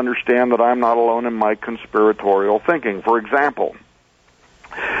people understand that I'm not alone in my conspiratorial thinking. For example,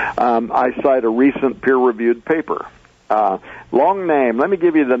 I cite a recent peer-reviewed paper. Long name. Let me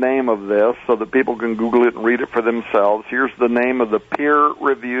give you the name of this so that people can Google it and read it for themselves. Here's the name of the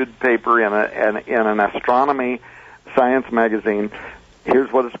peer-reviewed paper in an astronomy science magazine. Here's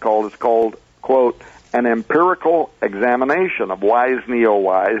what it's called. It's called, quote, an empirical examination of WISE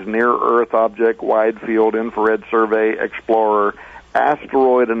NEOWISE, Near-Earth Object Wide Field Infrared Survey Explorer,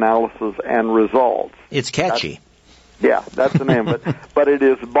 Asteroid Analysis and Results. It's catchy. That's the name of it. But it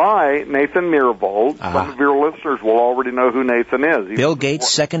is by Nathan Myhrvold. Some of your listeners will already know who Nathan is. Bill Gates'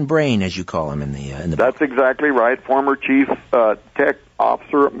 second brain, as you call him in the That's book. exactly right. Former chief tech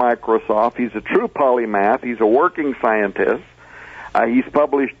officer at Microsoft. He's a true polymath. He's a working scientist. He's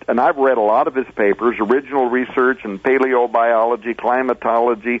published, and I've read a lot of his papers, original research in paleobiology,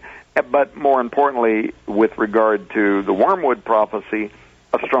 climatology, but more importantly, with regard to the Wormwood Prophecy,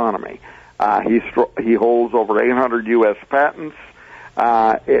 astronomy. He holds over 800 U.S. patents.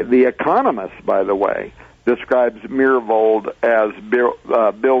 The Economist, by the way, describes Myhrvold as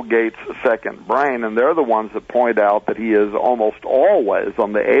Bill Gates' second brain, and they're the ones that point out that he is almost always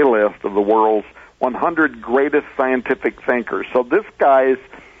on the A list of the world's 100 greatest scientific thinkers. So this guy's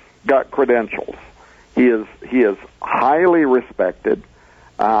got credentials. He is highly respected,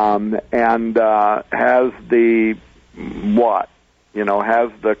 and has the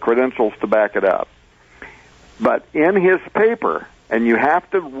has the credentials to back it up. But in his paper, and you have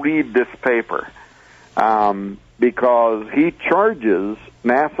to read this paper, because he charges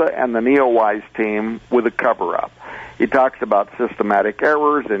NASA and the Neowise team with a cover-up. He talks about systematic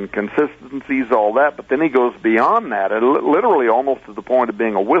errors, inconsistencies, all that, but then he goes beyond that, and literally almost to the point of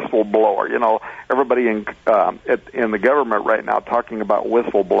being a whistleblower. You know, everybody in the government right now talking about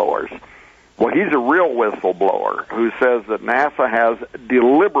whistleblowers. Well, he's a real whistleblower who says that NASA has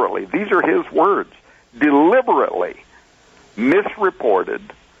deliberately, these are his words, deliberately misreported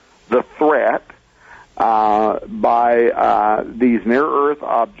the threat by these near-Earth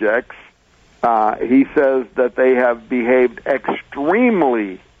objects. He says that they have behaved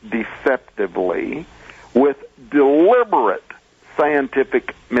extremely deceptively with deliberate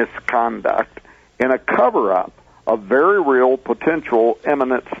scientific misconduct in a cover-up of very real potential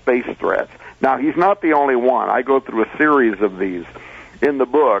imminent space threats. Now, he's not the only one. I go through a series of these in the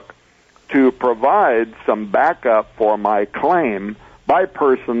book to provide some backup for my claim by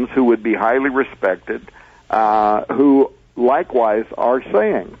persons who would be highly respected, who likewise are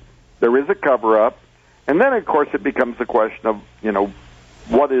saying there is a cover-up. And then, of course, it becomes the question of,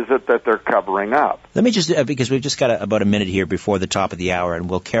 what is it that they're covering up? Let me just, because we've just got about a minute here before the top of the hour, and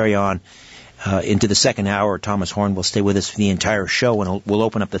we'll carry on into the second hour. Thomas Horn will stay with us for the entire show, and we'll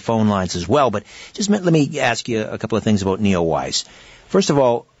open up the phone lines as well. But just let me ask you a couple of things about Neowise. First of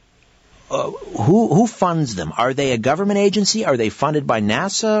all, who funds them? Are they a government agency? Are they funded by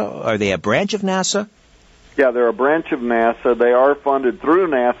NASA? Are they a branch of NASA? Yeah, they're a branch of NASA. They are funded through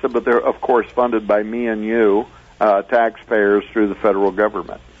NASA, but they're, of course, funded by me and you, taxpayers, through the federal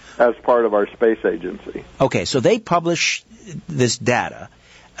government as part of our space agency. Okay, so they publish this data,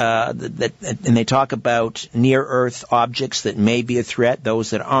 and they talk about near-Earth objects that may be a threat, those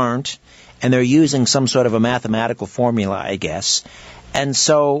that aren't, and they're using some sort of a mathematical formula, I guess. And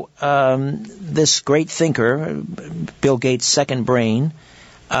so this great thinker, Bill Gates' second brain,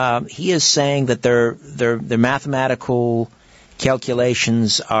 he is saying that their mathematical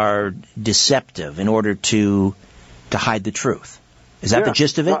calculations are deceptive in order to hide the truth. Is that the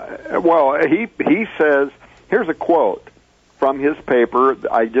gist of it? Well, he says, here's a quote from his paper.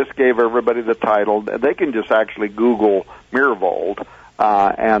 I just gave everybody the title. They can just actually Google Myhrvold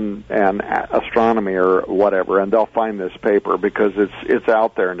and astronomy or whatever, and they'll find this paper because it's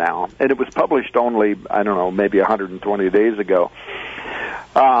out there now. And it was published only, I don't know, maybe 120 days ago.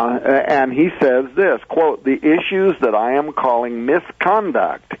 And he says this, quote, "The issues that I am calling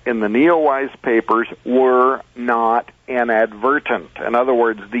misconduct in the Neowise papers were not inadvertent." In other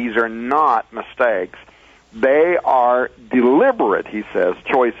words, these are not mistakes. They are deliberate, he says,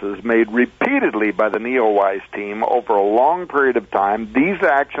 choices made repeatedly by the Neowise team over a long period of time. These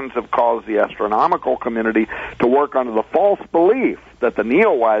actions have caused the astronomical community to work under the false belief that the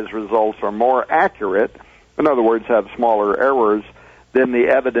Neowise results are more accurate, in other words, have smaller errors than the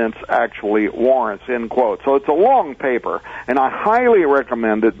evidence actually warrants, end quote. So it's a long paper, and I highly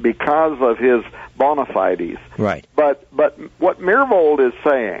recommend it because of his bona fides. Right. But what Myhrvold is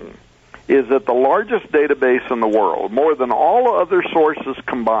saying is that the largest database in the world, more than all other sources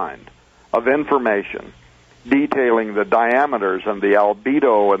combined, of information detailing the diameters and the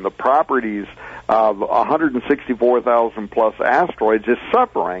albedo and the properties of 164,000 plus asteroids, is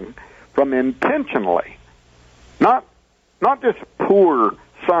suffering from intentionally, not just poor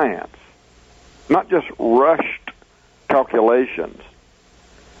science, not just rushed calculations,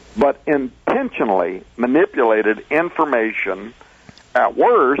 but intentionally manipulated information at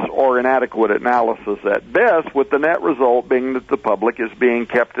worst, or inadequate analysis at best, with the net result being that the public is being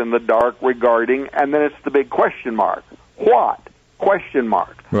kept in the dark regarding, and then it's the big question mark. What? Question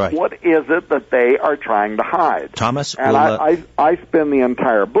mark. Right. What is it that they are trying to hide? Thomas, and I spend the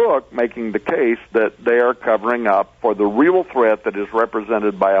entire book making the case that they are covering up for the real threat that is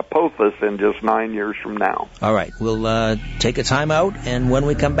represented by Apophis in just 9 years from now. All right, we'll take a time out, and when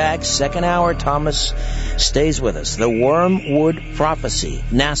we come back, second hour, Thomas stays with us. The Wormwood Prophecy,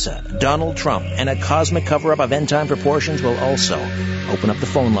 NASA, Donald Trump, and a cosmic cover-up of end-time proportions will also open up the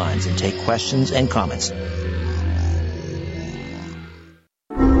phone lines and take questions and comments.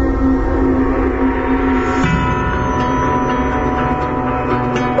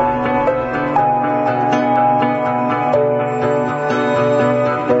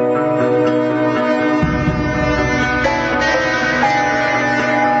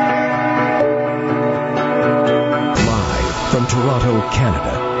 Toronto,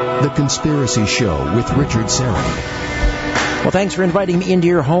 Canada, The Conspiracy Show with Richard Serra. Well, thanks for inviting me into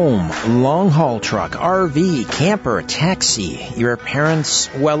your home. Long-haul truck, RV, camper, taxi, your parents'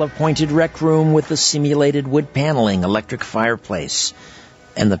 well-appointed rec room with the simulated wood paneling, electric fireplace,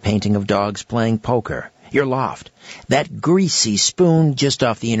 and the painting of dogs playing poker, your loft, that greasy spoon just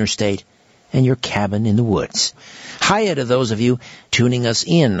off the interstate, and your cabin in the woods. Hiya to those of you tuning us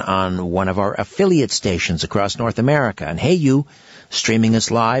in on one of our affiliate stations across North America, and hey you, streaming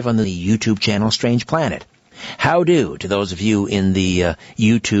us live on the YouTube channel Strange Planet. How do to those of you in the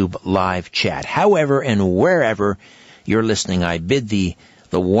YouTube live chat. However and wherever you're listening, I bid the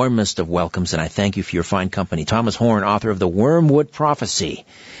warmest of welcomes, and I thank you for your fine company. Thomas Horn, author of the Wormwood Prophecy,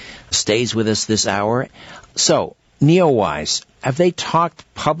 stays with us this hour. So, Neowise, have they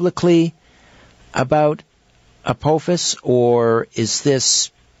talked publicly about Apophis, or is this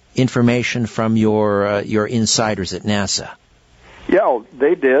information from your insiders at NASA? Yeah,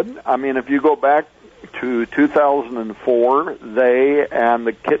 they did. I mean, if you go back to 2004, they and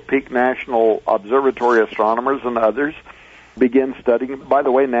the Kitt Peak National Observatory astronomers and others began studying. By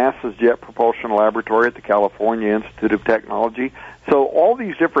the way, NASA's Jet Propulsion Laboratory at the California Institute of Technology. So all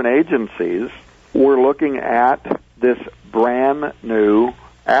these different agencies were looking at this brand new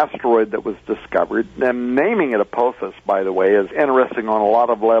asteroid that was discovered. And naming it Apophis, by the way, is interesting on a lot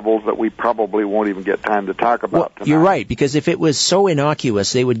of levels that we probably won't even get time to talk about tonight. You're right, because if it was so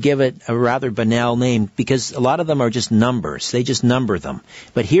innocuous, they would give it a rather banal name, because a lot of them are just numbers. They just number them.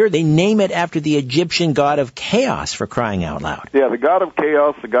 But here they name it after the Egyptian god of chaos, for crying out loud. Yeah, the god of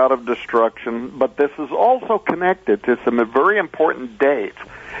chaos, the god of destruction. But this is also connected to some very important dates.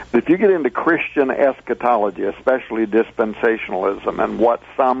 If you get into Christian eschatology, especially dispensationalism, and what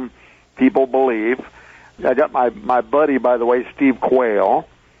some people believe, I got my buddy, by the way, Steve Quayle,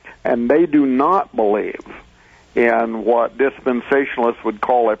 and they do not believe in what dispensationalists would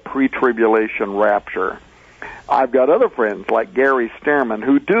call a pre-tribulation rapture. I've got other friends like Gary Stearman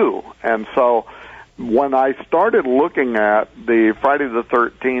who do, and so when I started looking at the Friday the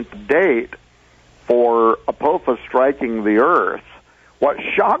 13th date for Apophis striking the earth, what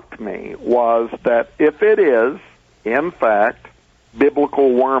shocked me was that if it is, in fact,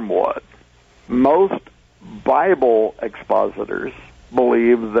 biblical wormwood, most Bible expositors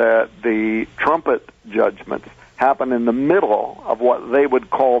believe that the trumpet judgments happen in the middle of what they would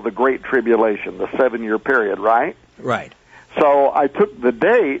call the Great Tribulation, the 7-year period, right? Right. So I took the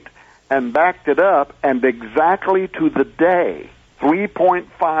date and backed it up, and exactly to the day,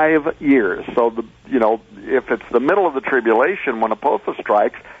 3.5 years. So, if it's the middle of the tribulation when Apophis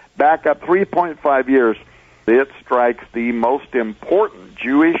strikes, back up 3.5 years, it strikes the most important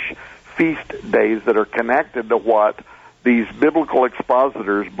Jewish feast days that are connected to what these biblical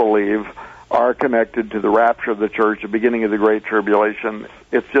expositors believe are connected to the rapture of the church, the beginning of the Great Tribulation.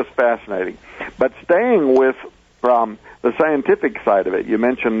 It's just fascinating. But staying with the scientific side of it, you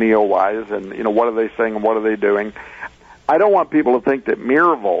mentioned Neowise, and, what are they saying and what are they doing? I don't want people to think that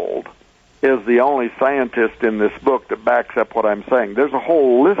Mirvold is the only scientist in this book that backs up what I'm saying. There's a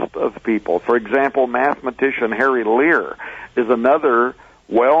whole list of people. For example, mathematician Harry Lear is another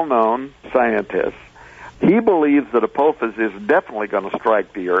well-known scientist. He believes that Apophis is definitely going to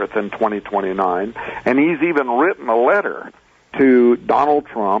strike the earth in 2029, and he's even written a letter to Donald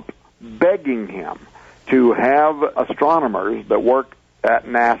Trump begging him to have astronomers that work at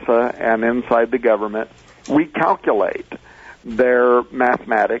NASA and inside the government recalculate their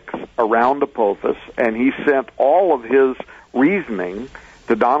mathematics around Apophis, and he sent all of his reasoning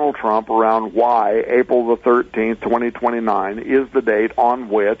to Donald Trump around why April the 13th, 2029 is the date on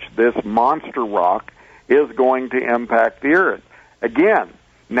which this monster rock is going to impact the Earth. Again,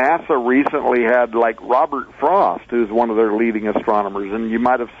 NASA recently had Robert Frost, who's one of their leading astronomers, and you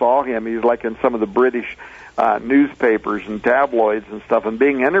might have saw him. He's in some of the British newspapers and tabloids and stuff, and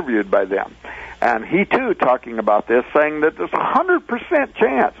being interviewed by them. And he, too, talking about this, saying that there's 100%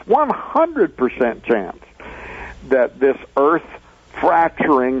 chance, 100% chance, that this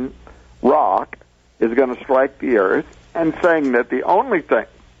earth-fracturing rock is going to strike the earth, and saying that the only thing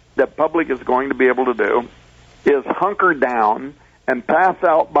that public is going to be able to do is hunker down and pass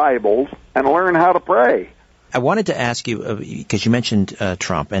out Bibles and learn how to pray. I wanted to ask you, because you mentioned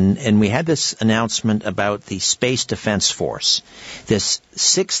Trump, and we had this announcement about the Space Defense Force, this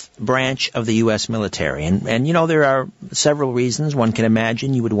sixth branch of the U.S. military. And there are several reasons one can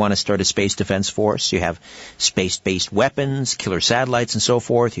imagine you would want to start a Space Defense Force. You have space-based weapons, killer satellites, and so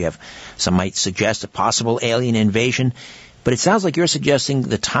forth. You have, some might suggest, a possible alien invasion. But it sounds like you're suggesting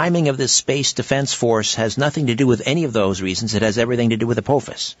the timing of this Space Defense Force has nothing to do with any of those reasons. It has everything to do with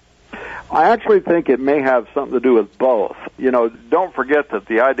Apophis. I actually think it may have something to do with both. Don't forget that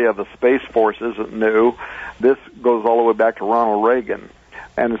the idea of a Space Force isn't new. This goes all the way back to Ronald Reagan.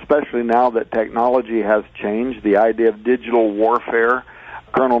 And especially now that technology has changed, the idea of digital warfare,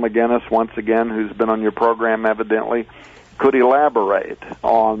 Colonel McGinnis, once again, who's been on your program evidently, could elaborate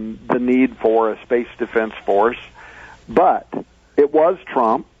on the need for a space defense force. But it was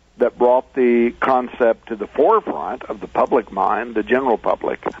Trump that brought the concept to the forefront of the public mind, the general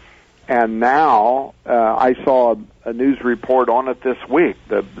public. And now I saw a news report on it this week,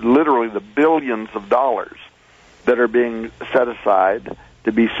 literally the billions of dollars that are being set aside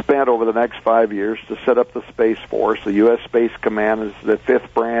to be spent over the next 5 years to set up the Space Force. The U.S. Space Command is the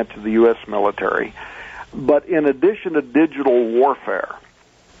fifth branch of the U.S. military. But in addition to digital warfare,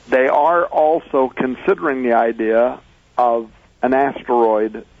 they are also considering the idea of an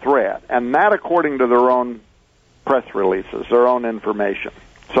asteroid threat, and that according to their own press releases, their own information.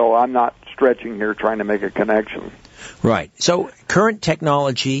 So I'm not stretching here trying to make a connection. Right. So current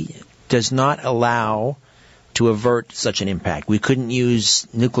technology does not allow to avert such an impact. We couldn't use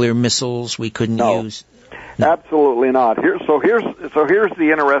nuclear missiles. We couldn't use... Absolutely not. So here's the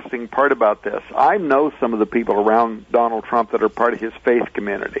interesting part about this. I know some of the people around Donald Trump that are part of his faith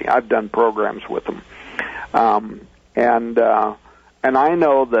community. I've done programs with them. And I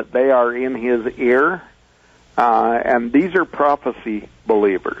know that they are in his ear, and these are prophecy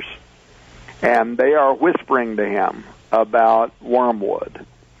believers. And they are whispering to him about Wormwood.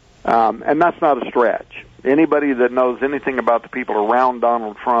 And that's not a stretch. Anybody that knows anything about the people around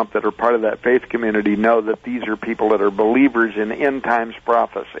Donald Trump that are part of that faith community know that these are people that are believers in end times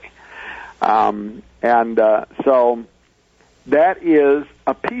prophecy. So that is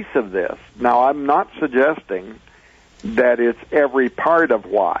a piece of this. Now, I'm not suggesting that it's every part of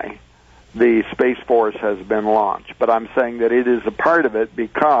why the Space Force has been launched, but I'm saying that it is a part of it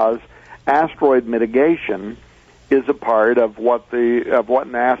because asteroid mitigation is a part of what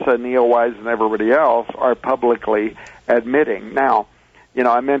NASA, NEOWISE, and everybody else are publicly admitting. Now,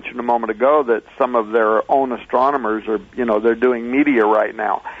 I mentioned a moment ago that some of their own astronomers are, they're doing media right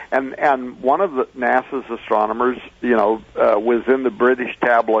now, and one of the NASA's astronomers, was in the British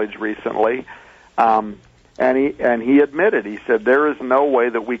tabloids recently, and he admitted, he said, there is no way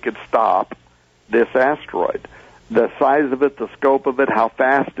that we could stop this asteroid. The size of it, the scope of it, how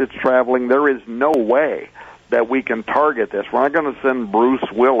fast it's traveling, there is no way that we can target this. We're not going to send Bruce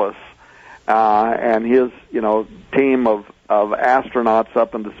Willis and his, team of astronauts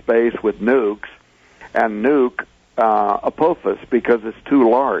up into space with nukes and nuke Apophis because it's too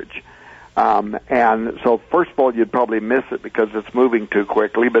large. And so, first of all, you'd probably miss it because it's moving too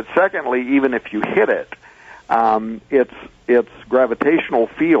quickly. But secondly, even if you hit it, its gravitational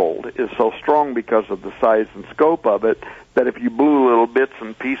field is so strong because of the size and scope of it that if you blew little bits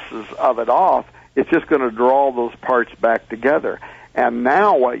and pieces of it off, it's just going to draw those parts back together. And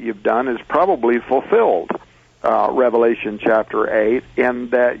now what you've done is probably fulfilled Revelation chapter 8 in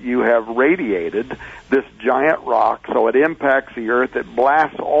that you have radiated this giant rock, so it impacts the earth. It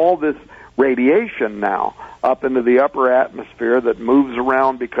blasts all this radiation now up into the upper atmosphere that moves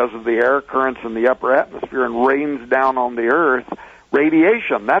around because of the air currents in the upper atmosphere and rains down on the earth.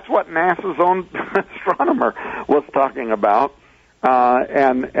 Radiation, that's what NASA's own astronomer was talking about,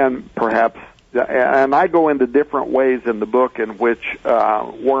 and perhaps... And I go into different ways in the book in which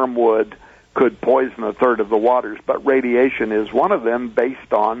wormwood could poison a third of the waters, but radiation is one of them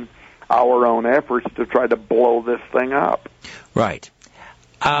based on our own efforts to try to blow this thing up. Right.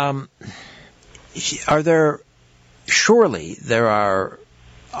 Surely there are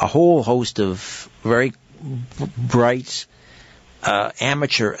a whole host of very bright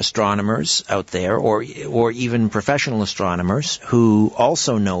amateur astronomers out there, or even professional astronomers who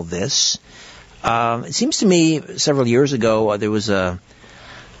also know this. It seems to me several years ago there was an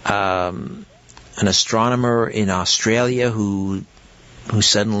astronomer in Australia who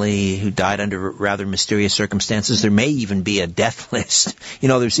died under rather mysterious circumstances. There may even be a death list.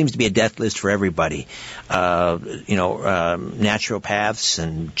 There seems to be a death list for everybody. Naturopaths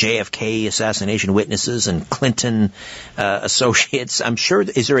and JFK assassination witnesses and Clinton associates. I'm sure.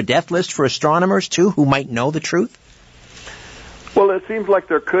 Is there a death list for astronomers too who might know the truth? Well, it seems like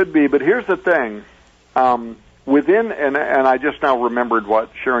there could be, but here's the thing. Within, and I just now remembered what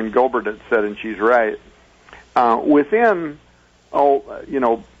Sharon Gilbert had said, and she's right. Within,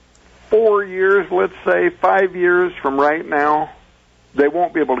 4 years, let's say, 5 years from right now, they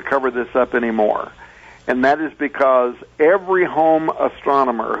won't be able to cover this up anymore. And that is because every home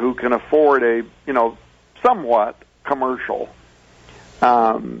astronomer who can afford a, somewhat commercial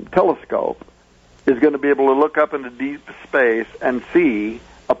telescope is going to be able to look up into deep space and see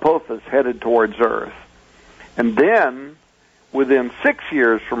Apophis headed towards Earth. And then, within 6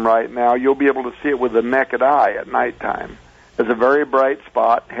 years from right now, you'll be able to see it with the naked eye at nighttime. It's a very bright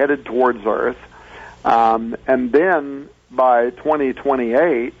spot headed towards Earth. And then, by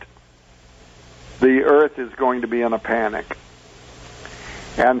 2028, the Earth is going to be in a panic.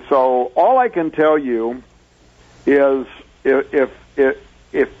 And so all I can tell you is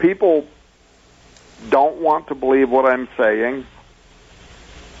if people don't want to believe what I'm saying,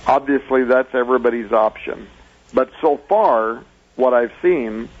 obviously that's everybody's option. But so far, what I've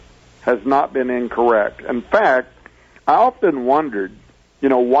seen has not been incorrect. In fact, I often wondered,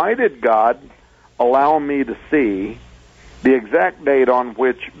 why did God allow me to see the exact date on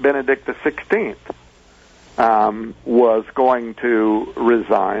which Benedict XVI was going to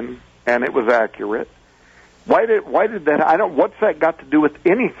resign, and it was accurate. Why did that? What's that got to do with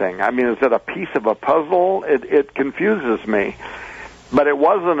anything? I mean, is it a piece of a puzzle? It confuses me. But it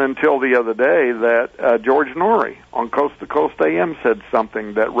wasn't until the other day that George Norrie on Coast to Coast AM said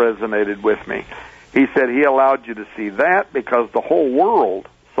something that resonated with me. He said he allowed you to see that because the whole world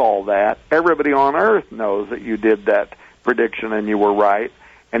saw that. Everybody on Earth knows that you did that prediction and you were right.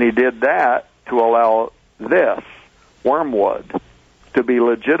 And he did that to allow this, Wormwood, to be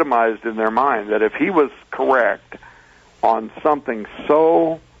legitimized in their mind, that if he was correct on something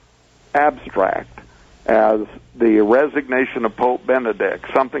so abstract as the resignation of Pope Benedict,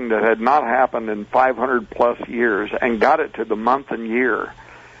 something that had not happened in 500-plus years, and got it to the month and year,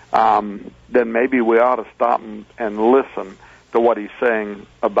 then maybe we ought to stop and listen to what he's saying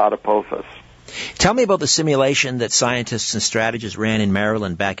about Apophis. Tell me about the simulation that scientists and strategists ran in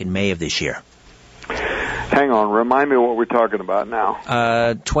Maryland back in May of this year. Hang on, remind me what we're talking about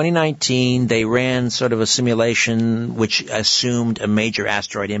now. 2019, they ran sort of a simulation which assumed a major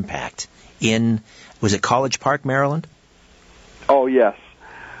asteroid impact in, was it College Park, Maryland? Oh, yes.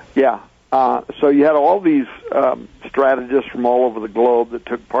 Yeah. So you had all these strategists from all over the globe that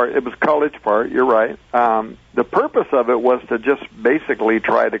took part. It was College Park, you're right. The purpose of it was to just basically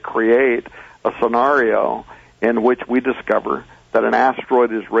try to create a scenario in which we discover that an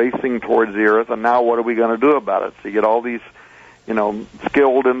asteroid is racing towards the Earth, and now what are we going to do about it? So you get all these,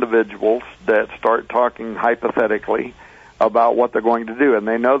 skilled individuals that start talking hypothetically about what they're going to do, and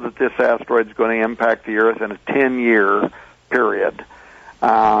they know that this asteroid is going to impact the Earth in a 10-year period.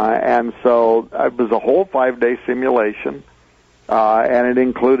 And so it was a whole 5-day simulation, and it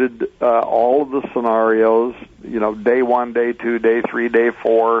included all of the scenarios, day 1, day 2, day 3, day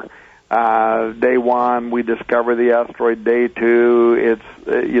 4. Day 1, we discover the asteroid. Day 2, it's,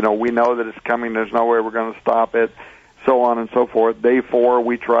 we know that it's coming. There's no way we're going to stop it, so on and so forth. Day 4,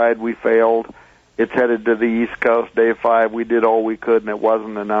 we tried, we failed. It's headed to the East Coast. Day 5, we did all we could, and it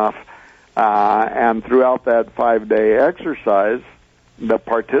wasn't enough. And throughout that 5-day exercise, the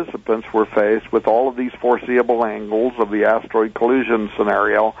participants were faced with all of these foreseeable angles of the asteroid collision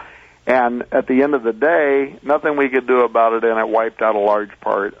scenario. And at the end of the day, nothing we could do about it, and it wiped out a large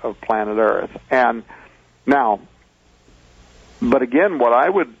part of planet Earth. And now, but again,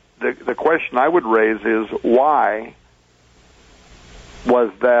 the question I would raise is, why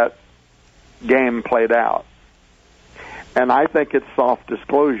was that game played out? And I think it's soft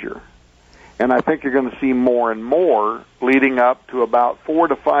disclosure. And I think you're going to see more and more leading up to about 4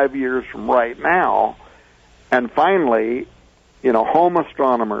 to 5 years from right now. And finally, home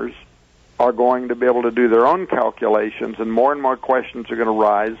astronomers are going to be able to do their own calculations, and more questions are going to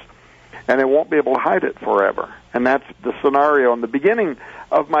rise, and they won't be able to hide it forever. And that's the scenario in the beginning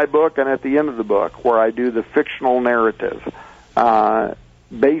of my book and at the end of the book, where I do the fictional narrative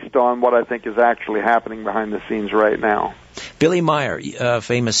based on what I think is actually happening behind the scenes right now. Billy Meyer,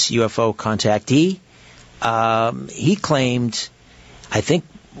 famous UFO contactee, he claimed, I think,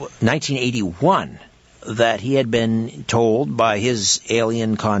 1981, that he had been told by his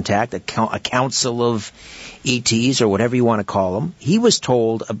alien contact, a council of ETs, or whatever you want to call them, he was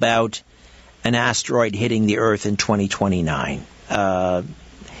told about an asteroid hitting the Earth in 2029.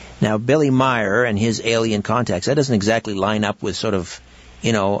 Now, Billy Meyer and his alien contacts, that doesn't exactly line up with sort of,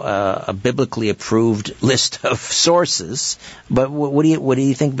 a biblically approved list of sources, but what do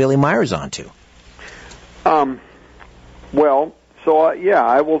you think Billy Meyer's onto? I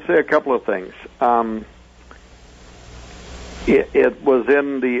will say a couple of things. It was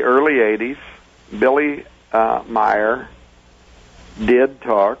in the early 80s. Billy Meyer did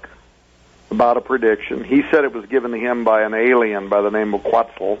talk about a prediction. He said it was given to him by an alien by the name of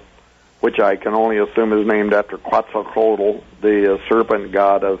Quetzal, which I can only assume is named after Quetzalcoatl, the serpent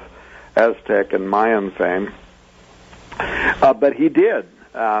god of Aztec and Mayan fame. But he did.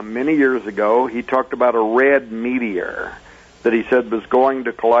 Many years ago, he talked about a red meteor that he said was going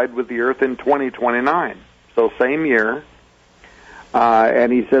to collide with the Earth in 2029. So same year.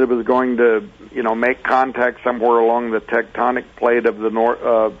 And he said it was going to, make contact somewhere along the tectonic plate of the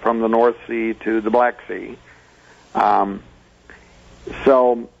from the North Sea to the Black Sea.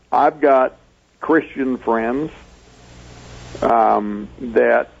 So I've got Christian friends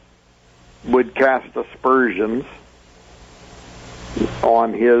that would cast aspersions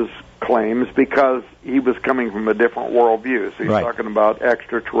on his claims because he was coming from a different worldview. So he's talking about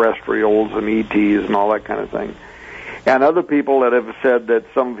extraterrestrials and ETs and all that kind of thing. And other people that have said that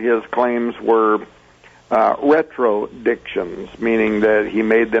some of his claims were retrodictions, meaning that he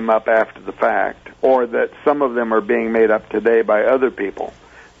made them up after the fact, or that some of them are being made up today by other people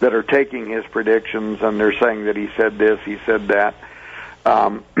that are taking his predictions and they're saying that he said this, he said that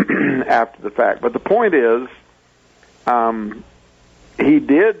after the fact. But the point is, he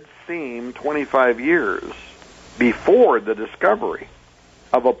did seem 25 years before the discovery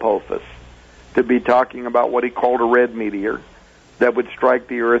of Apophis to be talking about what he called a red meteor that would strike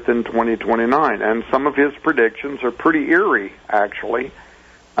the Earth in 2029. And some of his predictions are pretty eerie, actually.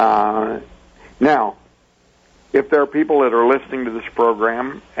 Now, if there are people that are listening to this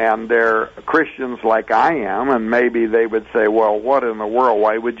program and they're Christians like I am, and maybe they would say, well, what in the world?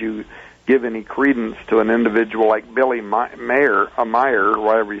 Why would you give any credence to an individual like Billy Meyer,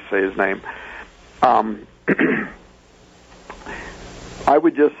 whatever you say his name? I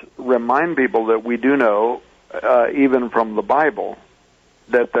would just remind people that we do know, even from the Bible,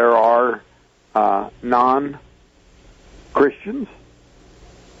 that there are non-Christians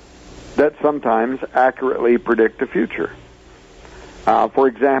that sometimes accurately predict the future. For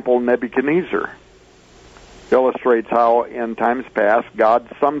example, Nebuchadnezzar illustrates how in times past God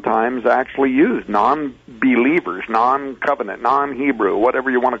sometimes actually used non-believers, non-covenant, non-Hebrew, whatever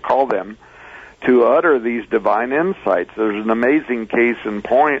you want to call them, to utter these divine insights. There's an amazing case in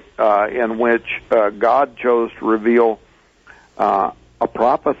point in which God chose to reveal a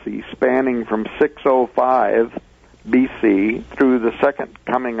prophecy spanning from 605 BC through the second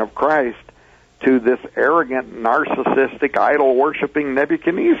coming of Christ to this arrogant, narcissistic, idol-worshiping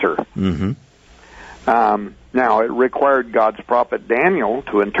Nebuchadnezzar. Mm-hmm. Now, it required God's prophet Daniel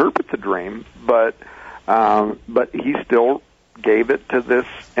to interpret the dream, but he still gave it to this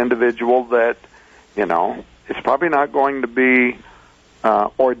individual that, is probably not going to be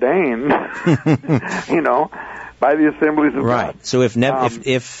ordained, by the assemblies of God. So if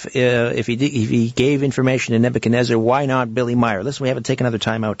he gave information to Nebuchadnezzar, why not Billy Meyer? Listen, we have to take another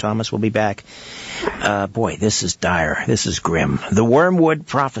time out, Thomas. We'll be back. Boy, this is dire. This is grim. The Wormwood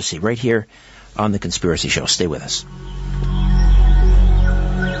Prophecy, right here on The Conspiracy Show. Stay with us.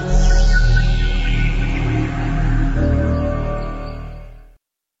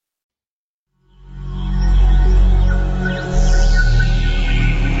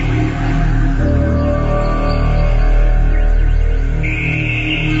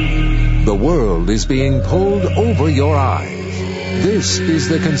 The world is being pulled over your eyes. This is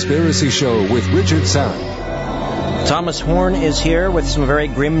The Conspiracy Show with Richard Syrett. Thomas Horn is here with some very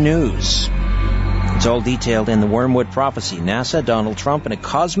grim news. It's all detailed in the Wormwood Prophecy. NASA, Donald Trump, and a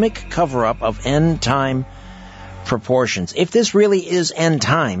cosmic cover-up of end-time proportions. If this really is end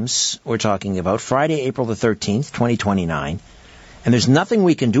times, we're talking about Friday, April the 13th, 2029, and there's nothing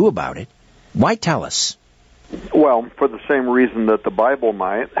we can do about it, why tell us? Well, for the same reason that the Bible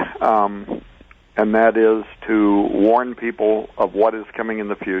might, and that is to warn people of what is coming in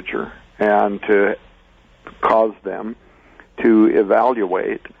the future and to cause them to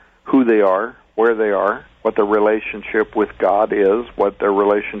evaluate who they are, where they are, what their relationship with God is, what their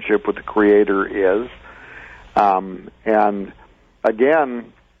relationship with the Creator is. And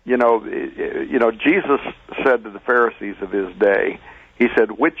again, Jesus said to the Pharisees of his day, he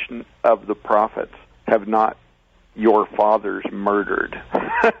said, which of the prophets have not your fathers murdered?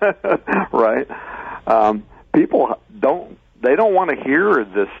 Right? People don't want to hear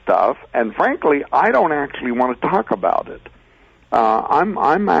this stuff, and frankly, I don't actually want to talk about it.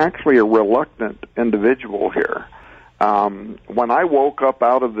 I'm actually a reluctant individual here. When I woke up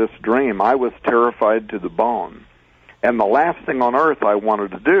out of this dream, I was terrified to the bone. And the last thing on earth I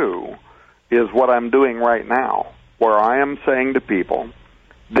wanted to do is what I'm doing right now, where I am saying to people,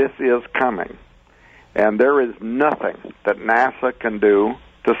 this is coming. And there is nothing that NASA can do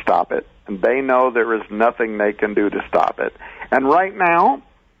to stop it. And they know there is nothing they can do to stop it. And right now,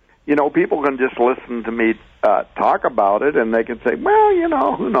 people can just listen to me talk about it, and they can say,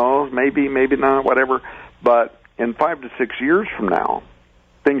 well, who knows, maybe not, whatever. But in 5 to 6 years from now,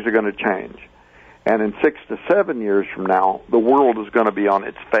 things are going to change. And in 6 to 7 years from now, the world is going to be on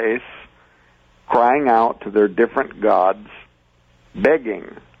its face, crying out to their different gods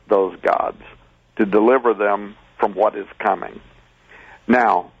begging those gods to deliver them from what is coming.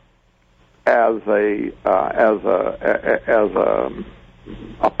 Now, as a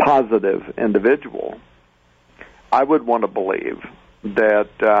positive individual, I would want to believe that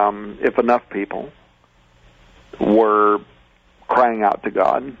if enough people were crying out to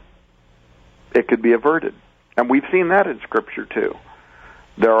God, it could be averted. And we've seen that in Scripture, too.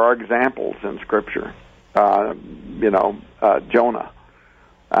 There are examples in Scripture. Jonah.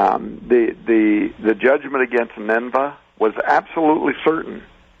 The judgment against Nineveh was absolutely certain.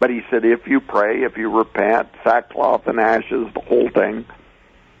 But he said, if you pray, if you repent, sackcloth and ashes, the whole thing,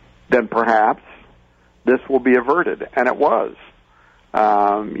 then perhaps this will be averted. And it was.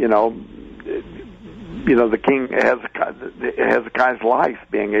 The king Hezekiah's life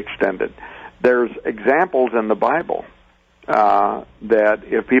being extended. There's examples in the Bible that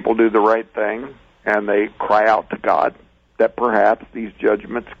if people do the right thing and they cry out to God, that perhaps these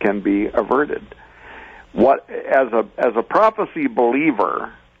judgments can be averted. As a prophecy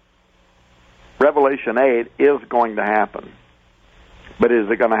believer, Revelation 8 is going to happen. But is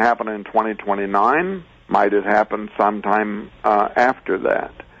it going to happen in 2029? Might it happen sometime after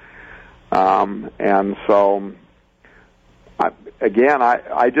that? And so,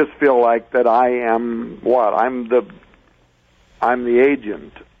 I just feel like that I am what? I'm the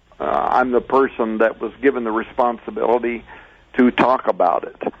agent. I'm the person that was given the responsibility to talk about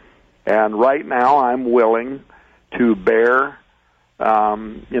it. And right now I'm willing to bear,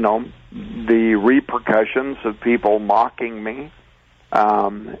 the repercussions of people mocking me.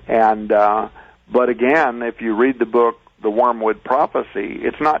 But again, if you read the book, The Wormwood Prophecy,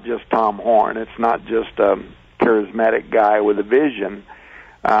 it's not just Tom Horn. It's not just a charismatic guy with a vision.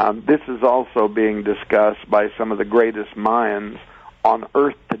 This is also being discussed by some of the greatest minds on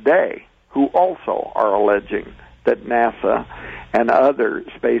Earth today, who also are alleging that NASA and other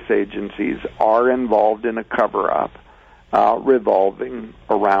space agencies are involved in a cover-up revolving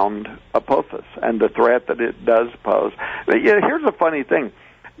around Apophis and the threat that it does pose. But, here's a funny thing.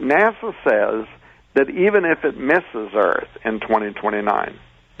 NASA says that even if it misses Earth in 2029,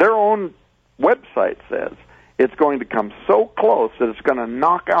 their own website says it's going to come so close that it's going to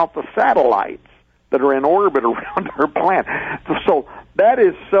knock out the satellites that are in orbit around our planet. So that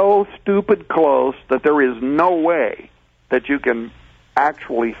is so stupid close that there is no way that you can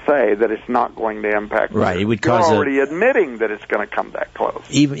actually say that it's not going to impact. Right, it would cause. You're already admitting that it's going to come that close.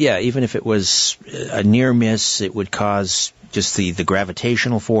 Even if it was a near miss, it would cause just the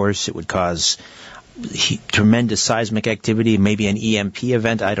gravitational force. It would cause tremendous seismic activity, maybe an EMP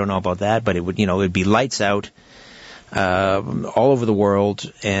event. I don't know about that, but it would, it'd be lights out all over the world,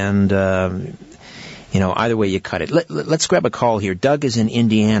 and either way you cut it. Let's grab a call here. Doug is in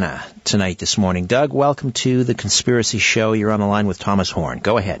Indiana tonight this morning. Doug, welcome to the Conspiracy Show. You're on the line with Thomas Horn.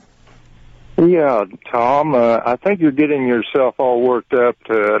 Go ahead. Yeah, Tom, I think you're getting yourself all worked up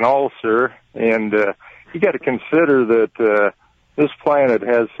to an ulcer, and you got to consider that this planet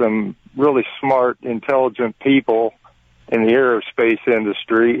has some really smart, intelligent people in the aerospace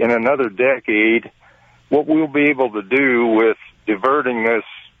industry. In another decade, what we'll be able to do with diverting this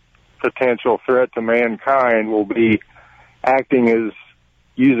potential threat to mankind will be acting as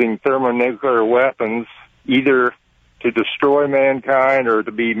using thermonuclear weapons, either to destroy mankind or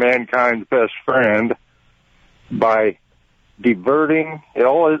to be mankind's best friend, by diverting.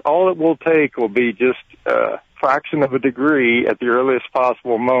 All it will take will be just a fraction of a degree at the earliest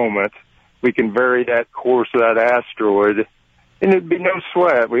possible moment. We can vary that course of that asteroid, and it'd be no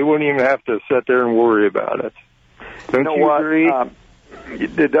sweat. We wouldn't even have to sit there and worry about it. Don't you agree?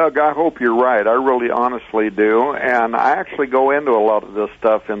 Doug, I hope you're right. I really honestly do. And I actually go into a lot of this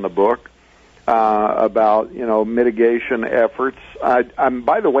stuff in the book about, mitigation efforts.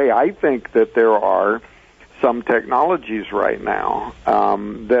 By the way, I think that there are some technologies right now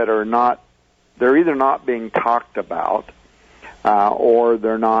that are not, they're either not being talked about or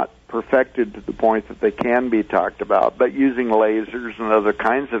they're not perfected to the point that they can be talked about, but using lasers and other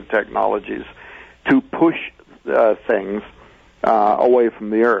kinds of technologies to push things away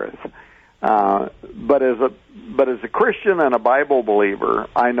from the earth. But as a Christian and a Bible believer,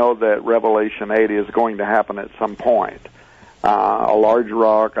 I know that Revelation 8 is going to happen at some point. A large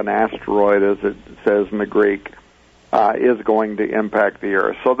rock, an asteroid, as it says in the Greek, is going to impact the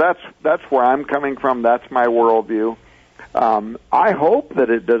earth. So that's where I'm coming from. That's my worldview. I hope that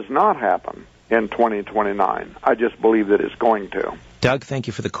it does not happen in 2029. I just believe that it's going to. Doug, thank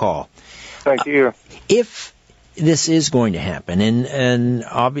you for the call. Thank you. If this is going to happen, and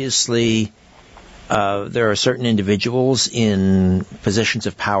obviously there are certain individuals in positions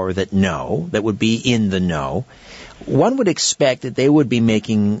of power that would be in the know. One would expect that they would be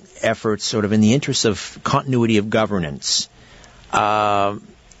making efforts sort of in the interest of continuity of governance. So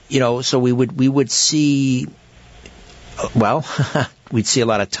we would see, we'd see a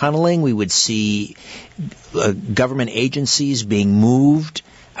lot of tunneling. We would see government agencies being moved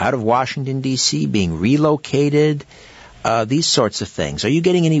out of Washington, D.C., being relocated, these sorts of things. Are you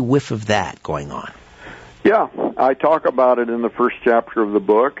getting any whiff of that going on? Yeah, I talk about it in the first chapter of the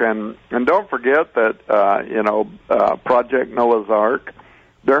book, and don't forget that Project Noah's Ark.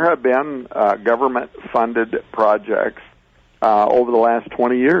 There have been government-funded projects over the last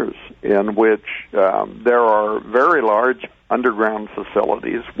 20 years in which there are very large underground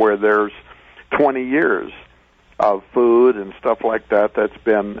facilities where there's 20 years of food and stuff like that that's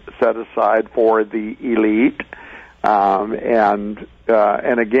been set aside for the elite, and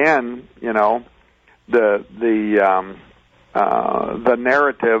again, the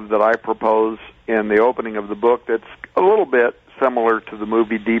narrative that I propose in the opening of the book that's a little bit similar to the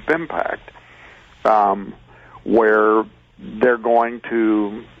movie Deep Impact, where they're going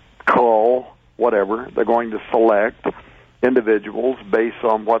to they're going to select individuals based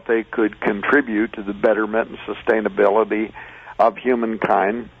on what they could contribute to the betterment and sustainability of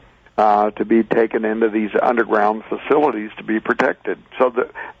humankind, to be taken into these underground facilities to be protected. So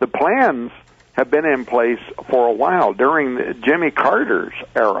the plans have been in place for a while. During Jimmy Carter's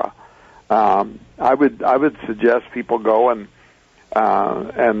era, I would suggest people go and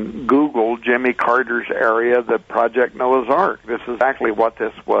Google Jimmy Carter's area, the Project Noah's Ark. This is exactly what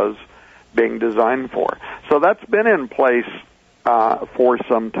this was being designed for. So that's been in place for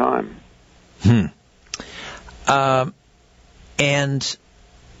some time. And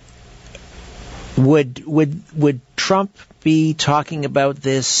would Trump be talking about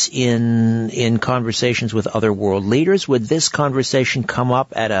this in conversations with other world leaders? Would this conversation come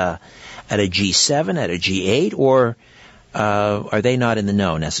up at a G7, at a G8, or are they not in the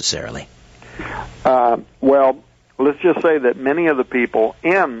know necessarily? Well, let's just say that many of the people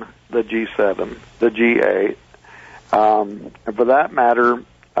in the G7, the G8, and for that matter,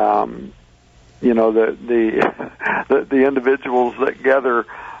 the individuals that gather,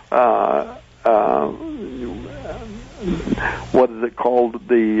 what is it called,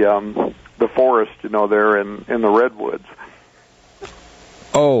 the forest, there in the redwoods.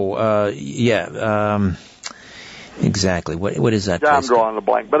 Exactly. What is that? I'm drawing a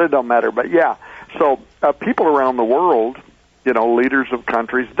blank, but it don't matter. But yeah, so people around the world, leaders of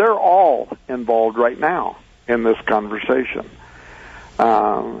countries, they're all involved right now in this conversation,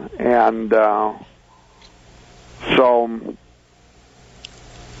 so.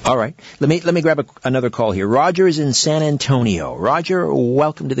 All right. Let me grab another call here. Roger is in San Antonio. Roger,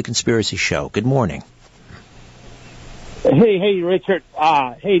 welcome to the Conspiracy Show. Good morning. Hey, Richard.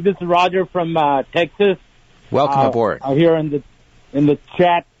 Hey, this is Roger from Texas. Welcome aboard. I'm here in the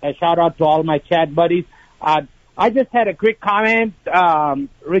chat. A shout out to all my chat buddies. I just had a quick comment,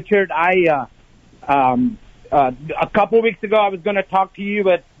 Richard. A couple weeks ago, I was going to talk to you,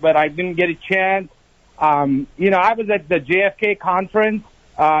 but I didn't get a chance. I was at the JFK conference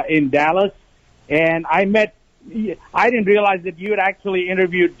in Dallas, and I didn't realize that you had actually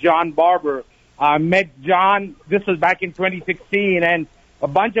interviewed John Barber. I met John, this was back in 2016, and a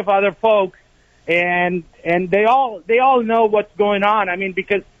bunch of other folks, and they all know what's going on. I mean,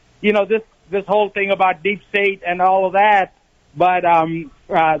 because, this whole thing about deep state and all of that, but,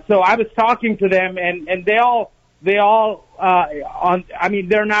 so I was talking to them, and they all, they're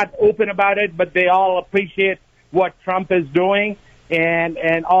not open about it, but they all appreciate what Trump is doing.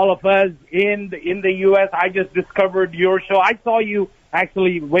 And all of us in the U.S., I just discovered your show. I saw you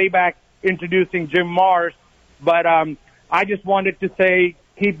actually way back introducing Jim Marrs, but I just wanted to say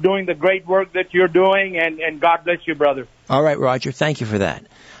keep doing the great work that you're doing, and God bless you, brother. All right, Roger. Thank you for that.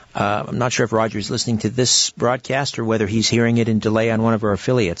 I'm not sure if Roger's listening to this broadcast or whether he's hearing it in delay on one of our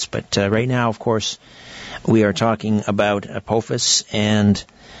affiliates, but right now, of course, we are talking about Apophis and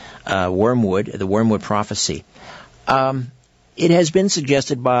Wormwood, the Wormwood Prophecy. It has been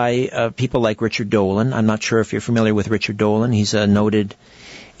suggested by people like Richard Dolan. I'm not sure if you're familiar with Richard Dolan. He's a noted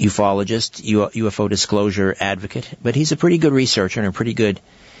ufologist, UFO disclosure advocate, but he's a pretty good researcher and a pretty good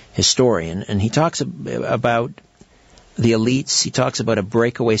historian, and he talks about the elites. He talks about a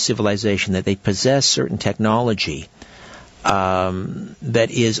breakaway civilization, that they possess certain technology that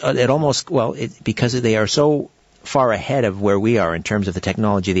is because they are so far ahead of where we are in terms of the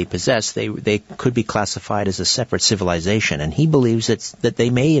technology they possess, they could be classified as a separate civilization. And he believes that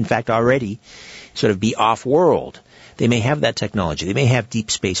they may, in fact, already sort of be off-world. They may have that technology. They may have deep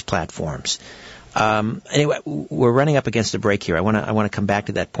space platforms. Anyway, we're running up against a break here. I want to come back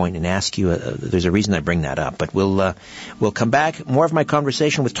to that point and ask you. There's a reason I bring that up, but we'll come back. More of my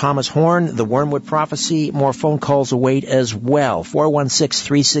conversation with Thomas Horn, the Wormwood Prophecy. More phone calls await as well.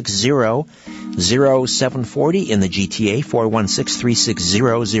 416-360-0740 in the GTA.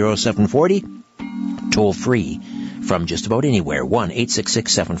 416-360-0740. Toll free from just about anywhere.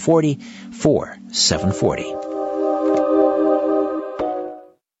 1-866-740-4740.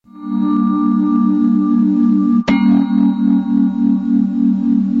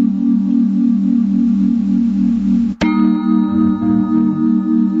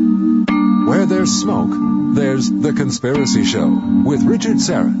 There's smoke. There's The Conspiracy Show with Richard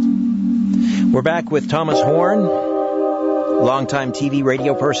Serrett. We're back with Thomas Horn, longtime TV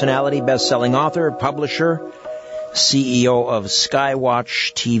radio personality, best-selling author, publisher, CEO of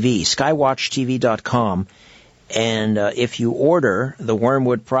Skywatch TV, skywatchtv.com. And if you order the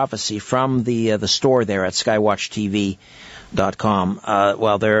Wormwood Prophecy from the store there at skywatchtv.com,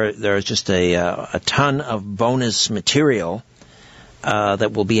 there's just a ton of bonus material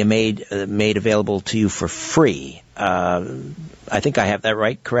that will be made available to you for free. I think I have that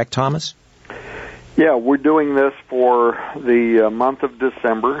right, correct, Thomas? Yeah, we're doing this for the month of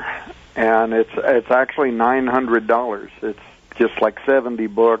December, and it's actually $900. It's just like 70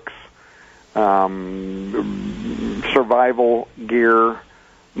 books, survival gear,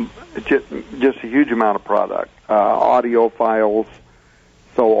 just a huge amount of product, audio files.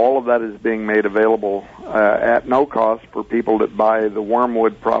 So all of that is being made available at no cost for people that buy the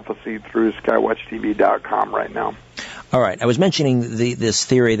Wormwood Prophecy through skywatchtv.com right now. All right. I was mentioning this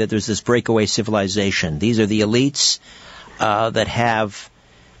theory that there's this breakaway civilization. These are the elites that have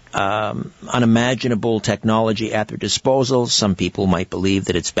unimaginable technology at their disposal. Some people might believe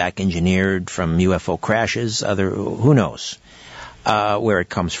that it's back engineered from UFO crashes. Who knows where it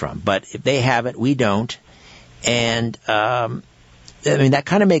comes from. But if they have it, we don't. And I mean, that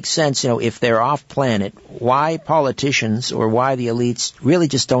kind of makes sense, if they're off planet, why politicians or why the elites really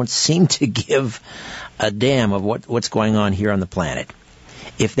just don't seem to give a damn of what's going on here on the planet.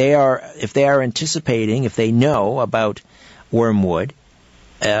 If they are anticipating, if they know about Wormwood,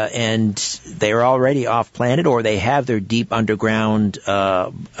 and they're already off planet or they have their deep underground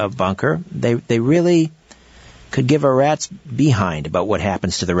bunker, they really could give a rat's behind about what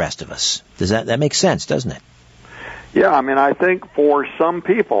happens to the rest of us. Does that make sense, doesn't it? Yeah, I mean, I think for some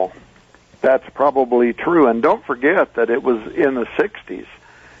people that's probably true. And don't forget that it was in the 60s.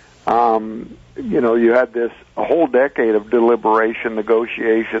 You had a whole decade of deliberation,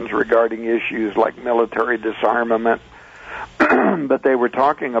 negotiations regarding issues like military disarmament. But they were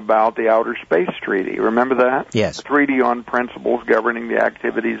talking about the Outer Space Treaty. Remember that? Yes. The treaty on principles governing the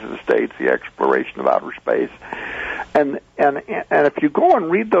activities of the states, the exploration of outer space. And if you go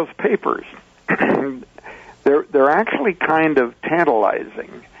and read those papers, they're actually kind of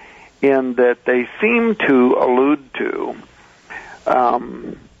tantalizing in that they seem to allude to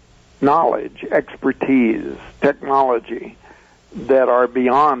knowledge, expertise, technology that are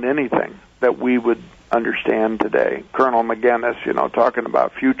beyond anything that we would understand today. Colonel McGinnis, talking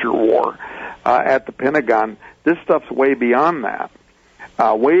about future war at the Pentagon. This stuff's way beyond that,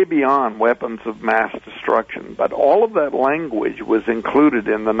 way beyond weapons of mass destruction. But all of that language was included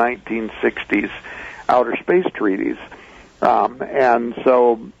in the 1960s outer space treaties. And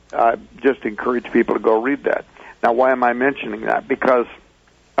so I just encourage people to go read that. Now, why am I mentioning that? Because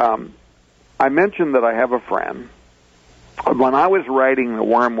I mentioned that I have a friend. When I was writing the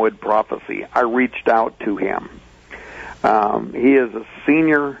Wormwood Prophecy, I reached out to him. He is a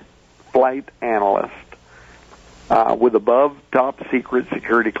senior flight analyst with above top secret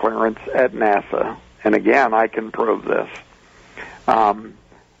security clearance at NASA. And again, I can prove this.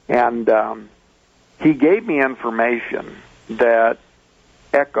 He gave me information that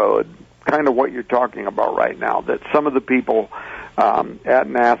echoed kind of what you're talking about right now, that some of the people at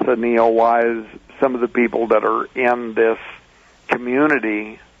NASA, NEO-wise, some of the people that are in this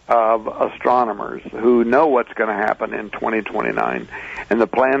community of astronomers who know what's going to happen in 2029 and the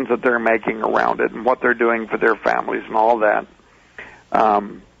plans that they're making around it and what they're doing for their families and all that.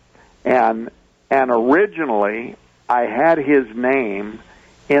 And originally, I had his name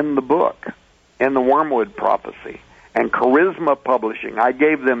in the book, in the Wormwood Prophecy. And Charisma Publishing, I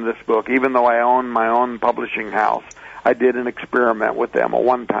gave them this book, even though I own my own publishing house. I did an experiment with them, a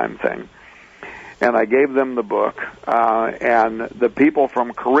one-time thing. And I gave them the book, and the people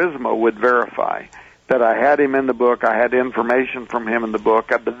from Charisma would verify that I had him in the book, I had information from him in the book,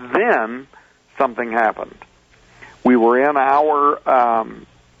 but then something happened. We were in our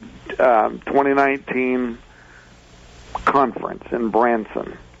 2019 conference in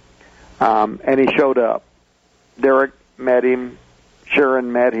Branson. And he showed up. Derek met him.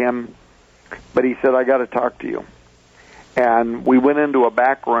 Sharon met him. But he said, I got to talk to you. And we went into a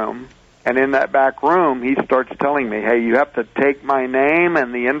back room. And in that back room, he starts telling me, hey, you have to take my name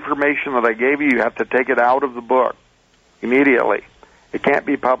and the information that I gave you, you have to take it out of the book immediately. It can't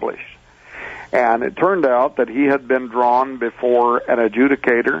be published. And it turned out that he had been drawn before an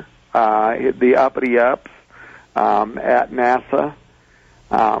adjudicator, the uppity-ups at NASA,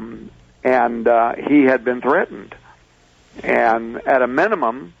 and he had been threatened. And at a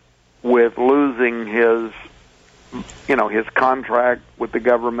minimum, with losing his contract with the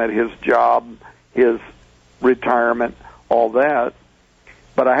government, his job, his retirement, all that.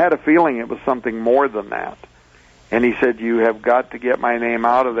 But I had a feeling it was something more than that. And he said, you have got to get my name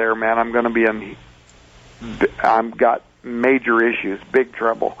out of there, man. I've got major issues, big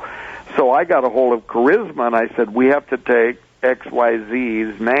trouble. So I got a hold of Charisma, and I said, we have to take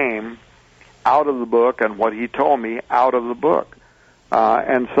XYZ's name out of the book and what he told me out of the book.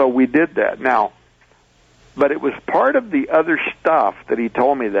 And so we did that. Now, but it was part of the other stuff that he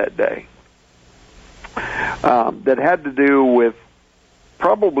told me that day that had to do with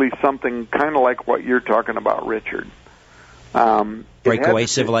probably something kind of like what you're talking about, Richard. Breakaway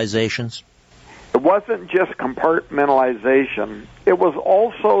civilizations? It wasn't just compartmentalization. It was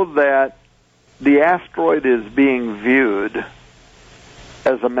also that the asteroid is being viewed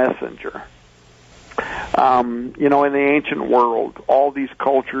as a messenger. In the ancient world, all these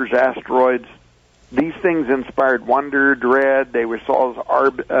cultures, asteroids, these things inspired wonder, dread. They were saw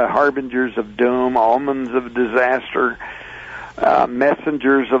as harbingers of doom, omens of disaster,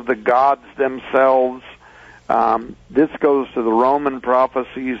 messengers of the gods themselves. This goes to the Roman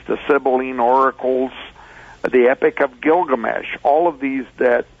prophecies, the Sibylline oracles, the Epic of Gilgamesh, all of these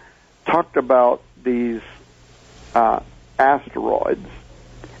that talked about these asteroids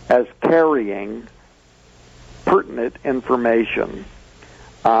as carrying pertinent information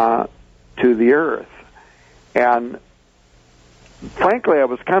to the Earth. And frankly, I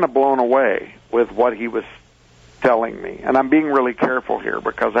was kind of blown away with what he was telling me. And I'm being really careful here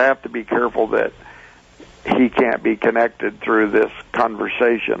because I have to be careful that he can't be connected through this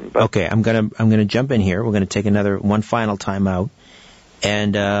conversation. But okay, I'm gonna jump in here. We're gonna take one final time out,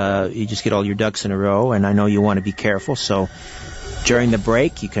 and you just get all your ducks in a row. And I know you want to be careful, so during the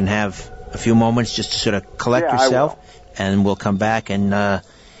break you can have a few moments just to sort of collect yourself, and we'll come back and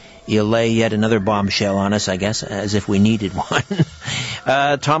you'll lay yet another bombshell on us, I guess, as if we needed one.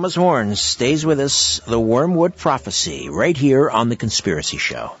 Thomas Horn stays with us. The Wormwood Prophecy, right here on The Conspiracy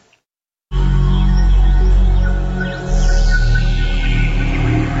Show.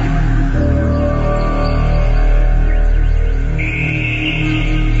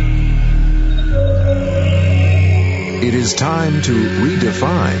 It is time to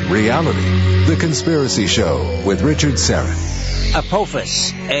redefine reality. The Conspiracy Show with Richard Serra.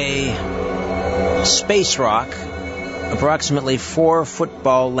 Apophis, a space rock, approximately 4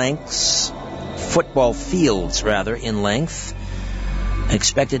 football fields in length,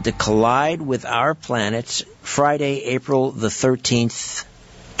 expected to collide with our planet Friday, April the 13th,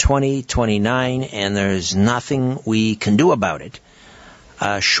 2029, and there's nothing we can do about it.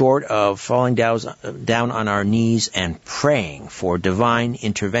 Short of falling down on our knees and praying for divine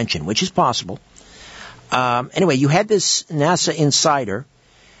intervention, which is possible. Anyway, you had this NASA insider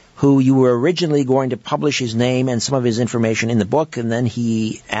who you were originally going to publish his name and some of his information in the book, and then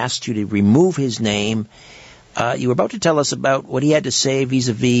he asked you to remove his name. You were about to tell us about what he had to say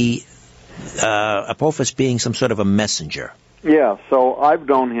vis-a-vis Apophis being some sort of a messenger. Yeah, so I've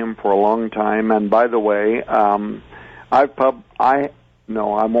known him for a long time, and by the way,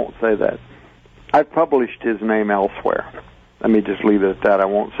 No, I won't say that. I've published his name elsewhere. Let me just leave it at that. I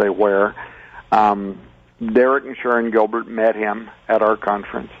won't say where. Derek and Sharon Gilbert met him at our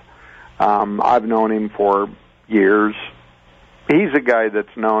conference. I've known him for years. He's a guy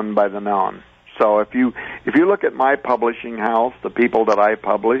that's known by the known. So if you look at my publishing house, the people that I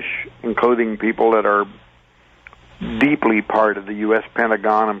publish, including people that are deeply part of the U.S.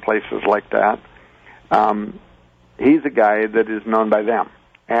 Pentagon and places like that, he's a guy that is known by them,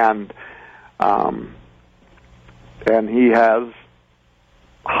 and he has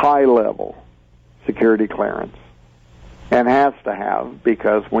high-level security clearance, and has to have,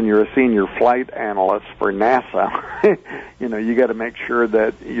 because when you're a senior flight analyst for NASA, you got to make sure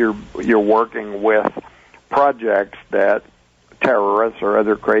that you're working with projects that terrorists or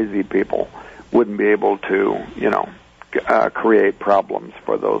other crazy people wouldn't be able to, create problems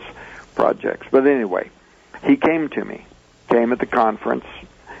for those projects. But anyway, he came at the conference,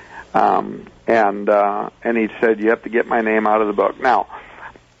 and he said, you have to get my name out of the book. Now,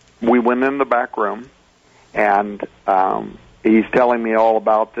 we went in the back room, and he's telling me all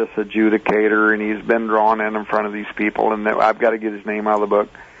about this adjudicator, and he's been drawn in front of these people, and I've got to get his name out of the book.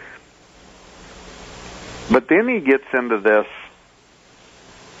 But then he gets into this.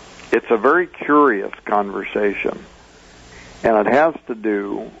 It's a very curious conversation, and it has to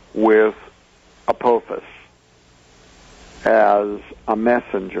do with Apophis as a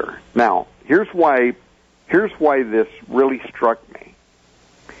messenger. Now, here's why this really struck me.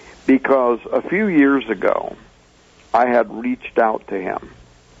 Because a few years ago, I had reached out to him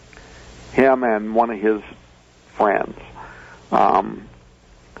and one of his friends.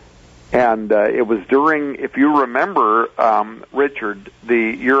 And it was during, if you remember, Richard,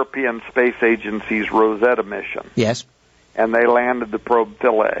 the European Space Agency's Rosetta mission. Yes. And they landed the probe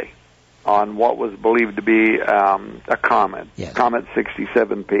Philae on what was believed to be a comet, yes. Comet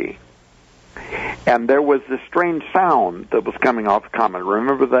 67P. And there was this strange sound that was coming off the comet.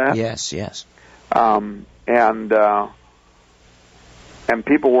 Remember that? Yes, yes. And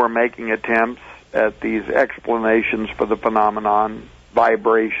people were making attempts at these explanations for the phenomenon,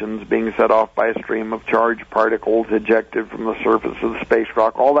 vibrations being set off by a stream of charged particles ejected from the surface of the space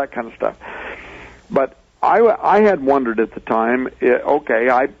rock, all that kind of stuff. But I had wondered at the time,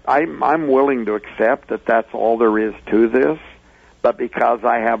 I'm willing to accept that that's all there is to this, but because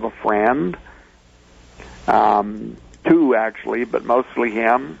I have a friend, two actually, but mostly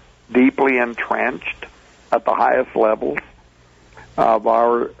him, deeply entrenched at the highest levels of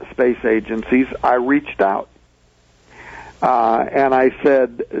our space agencies, I reached out. And I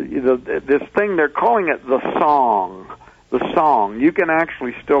said, this thing, they're calling it the song. The song. You can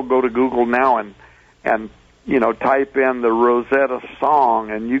actually still go to Google now and type in the Rosetta song,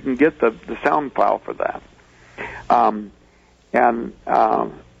 and you can get the sound file for that. And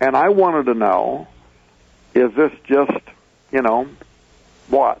I wanted to know, is this just,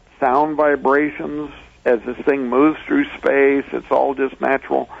 sound vibrations as this thing moves through space? It's all just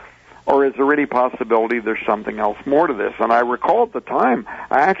natural. Or is there any possibility there's something else more to this? And I recall at the time,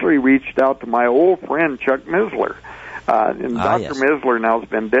 I actually reached out to my old friend, Chuck Misler. And Dr. Yes. Misler now has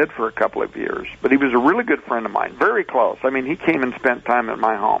been dead for a couple of years. But he was a really good friend of mine, very close. I mean, he came and spent time at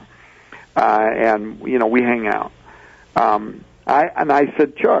my home. And we hang out. I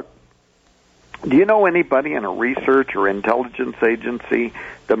said, Chuck, do you know anybody in a research or intelligence agency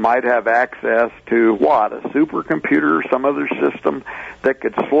that might have access to, a supercomputer or some other system that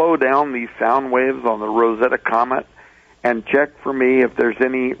could slow down these sound waves on the Rosetta Comet and check for me if there's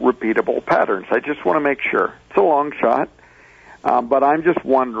any repeatable patterns? I just want to make sure. It's a long shot, but I'm just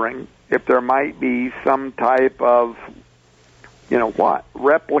wondering if there might be some type of,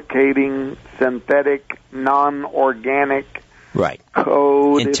 replicating synthetic, non-organic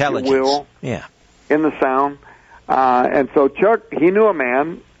code, intelligence, if you will, in the sound. And so Chuck, he knew a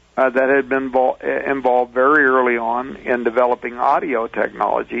man that had been involved very early on in developing audio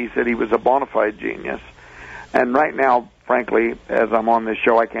technology. He said he was a bona fide genius. And right now, frankly, as I'm on this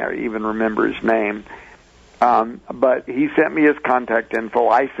show, I can't even remember his name. But he sent me his contact info.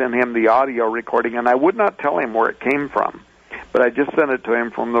 I sent him the audio recording, and I would not tell him where it came from. But I just sent it to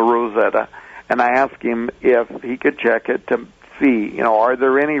him from the Rosetta, and I asked him if he could check it to see, are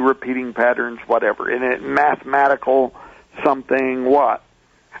there any repeating patterns, whatever, in it, mathematical something, what?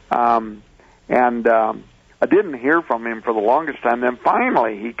 And I didn't hear from him for the longest time. Then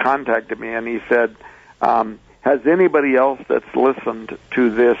finally he contacted me, and he said, has anybody else that's listened to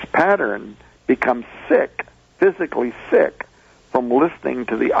this pattern become sick, physically sick, from listening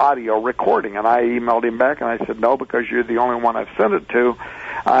to the audio recording? And I emailed him back, and I said, no, because you're the only one I've sent it to.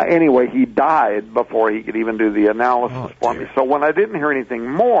 Anyway, he died before he could even do the analysis for me. So when I didn't hear anything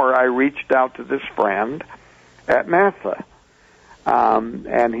more, I reached out to this friend at NASA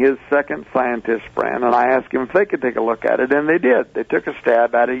and his second scientist friend, and I asked him if they could take a look at it, and they did. They took a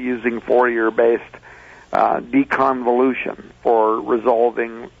stab at it using Fourier-based deconvolution for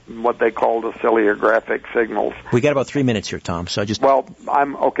resolving what they called oscillographic signals. We got about 3 minutes here, Tom, so Well,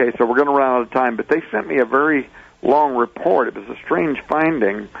 I'm okay, so we're going to run out of time, but they sent me a very long report. It was a strange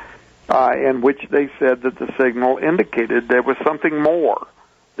finding in which they said that the signal indicated there was something more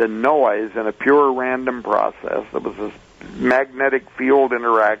than noise in a pure random process. There was this magnetic field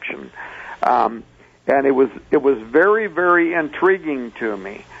interaction. And it was very, very intriguing to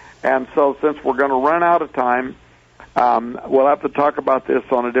me. And so since we're going to run out of time, we'll have to talk about this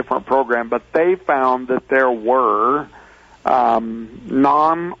on a different program, but they found that there were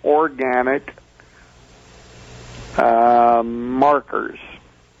non-organic markers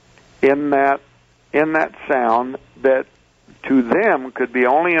in that sound that to them could be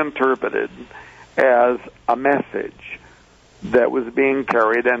only interpreted as a message that was being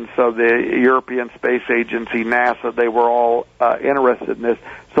carried, and so the European Space Agency, NASA, they were all interested in this.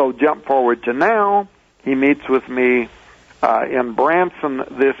 So jump forward to now, he meets with me in Branson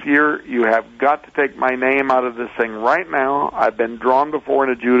this year. You have got to take my name out of this thing right now. I've been drawn before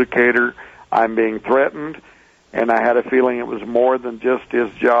an adjudicator. I'm being threatened, and I had a feeling it was more than just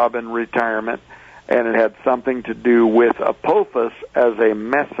his job in retirement, and it had something to do with Apophis as a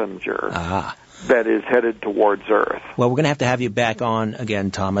messenger. That is headed towards Earth. Well, we're going to have you back on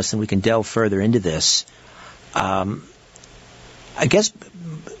again, Thomas, and we can delve further into this. I guess,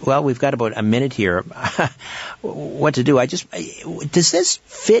 well, we've got about a minute here. What to do? Does this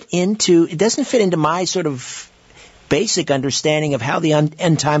fit into, it doesn't fit into my sort of basic understanding of how the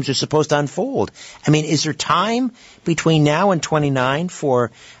end times are supposed to unfold. I mean, is there time between now and 29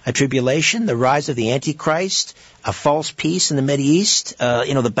 for a tribulation, the rise of the Antichrist, a false peace in the Mideast,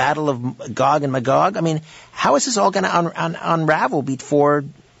 the battle of Gog and Magog? I mean, how is this all going to unravel before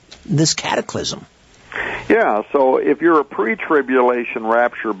this cataclysm? Yeah, so if you're a pre-tribulation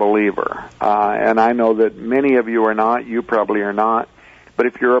rapture believer, and I know that many of you are not, you probably are not, but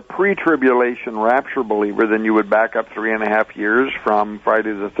if you're a pre-tribulation rapture believer, then you would back up 3.5 years from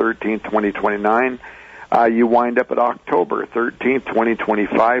Friday the 13th, 2029. You wind up at October 13th,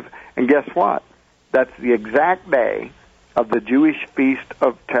 2025. And guess what? That's the exact day of the Jewish Feast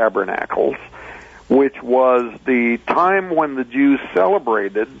of Tabernacles, which was the time when the Jews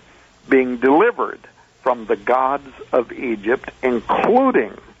celebrated being delivered from the gods of Egypt,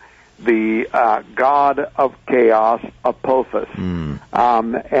 including the god of chaos, Apophis.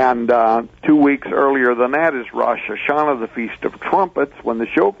 And 2 weeks earlier than that is Rosh Hashanah, the Feast of Trumpets, when the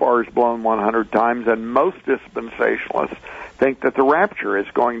shofar is blown 100 times, and most dispensationalists think that the rapture is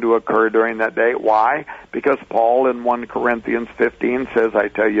going to occur during that day. Why? Because Paul in 1 Corinthians 15 says, I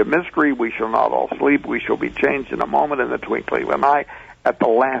tell you a mystery, we shall not all sleep, we shall be changed in a moment, in the twinkling of an eye, at the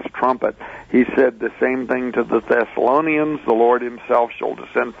last trumpet. He said the same thing to the Thessalonians. The Lord himself shall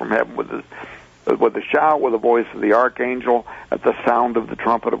descend from heaven with a shout, with the voice of the archangel, at the sound of the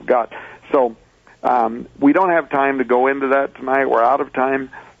trumpet of God. So we don't have time to go into that tonight. We're out of time.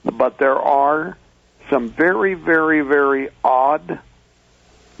 But there are some very, very, very odd.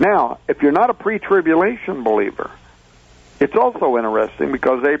 Now, if you're not a pre-tribulation believer, it's also interesting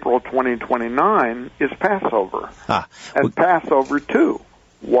because April 2029 is Passover. And Passover, too,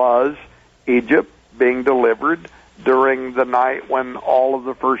 was Egypt being delivered during the night when all of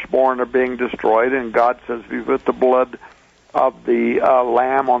the firstborn are being destroyed, and God says, if you put the blood of the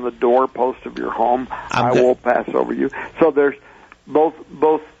lamb on the doorpost of your home, I will pass over you. So there's both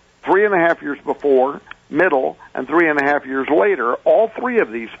 3.5 years before, middle, and 3.5 years later. All three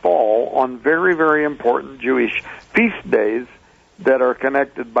of these fall on very, very important Jewish feast days that are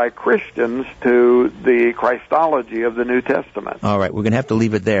connected by Christians to the Christology of the New Testament. All right, we're going to have to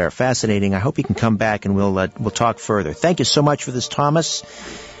leave it there. Fascinating. I hope you can come back and we'll talk further. Thank you so much for this, Thomas.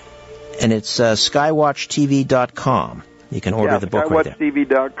 And it's skywatchtv.com. You can order the book right there.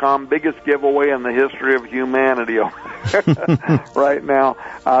 skywatchtv.com, biggest giveaway in the history of humanity right now.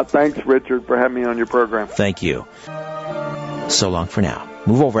 Thanks, Richard, for having me on your program. Thank you. So long for now.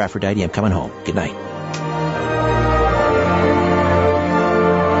 Move over, Aphrodite. I'm coming home. Good night.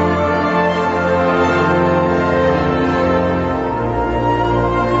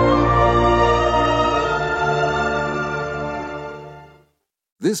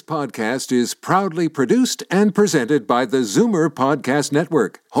 This podcast is proudly produced and presented by the Zoomer Podcast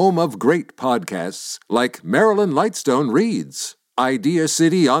Network, home of great podcasts like Marilyn Lightstone Reads, Idea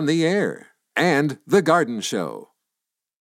City on the Air, and The Garden Show.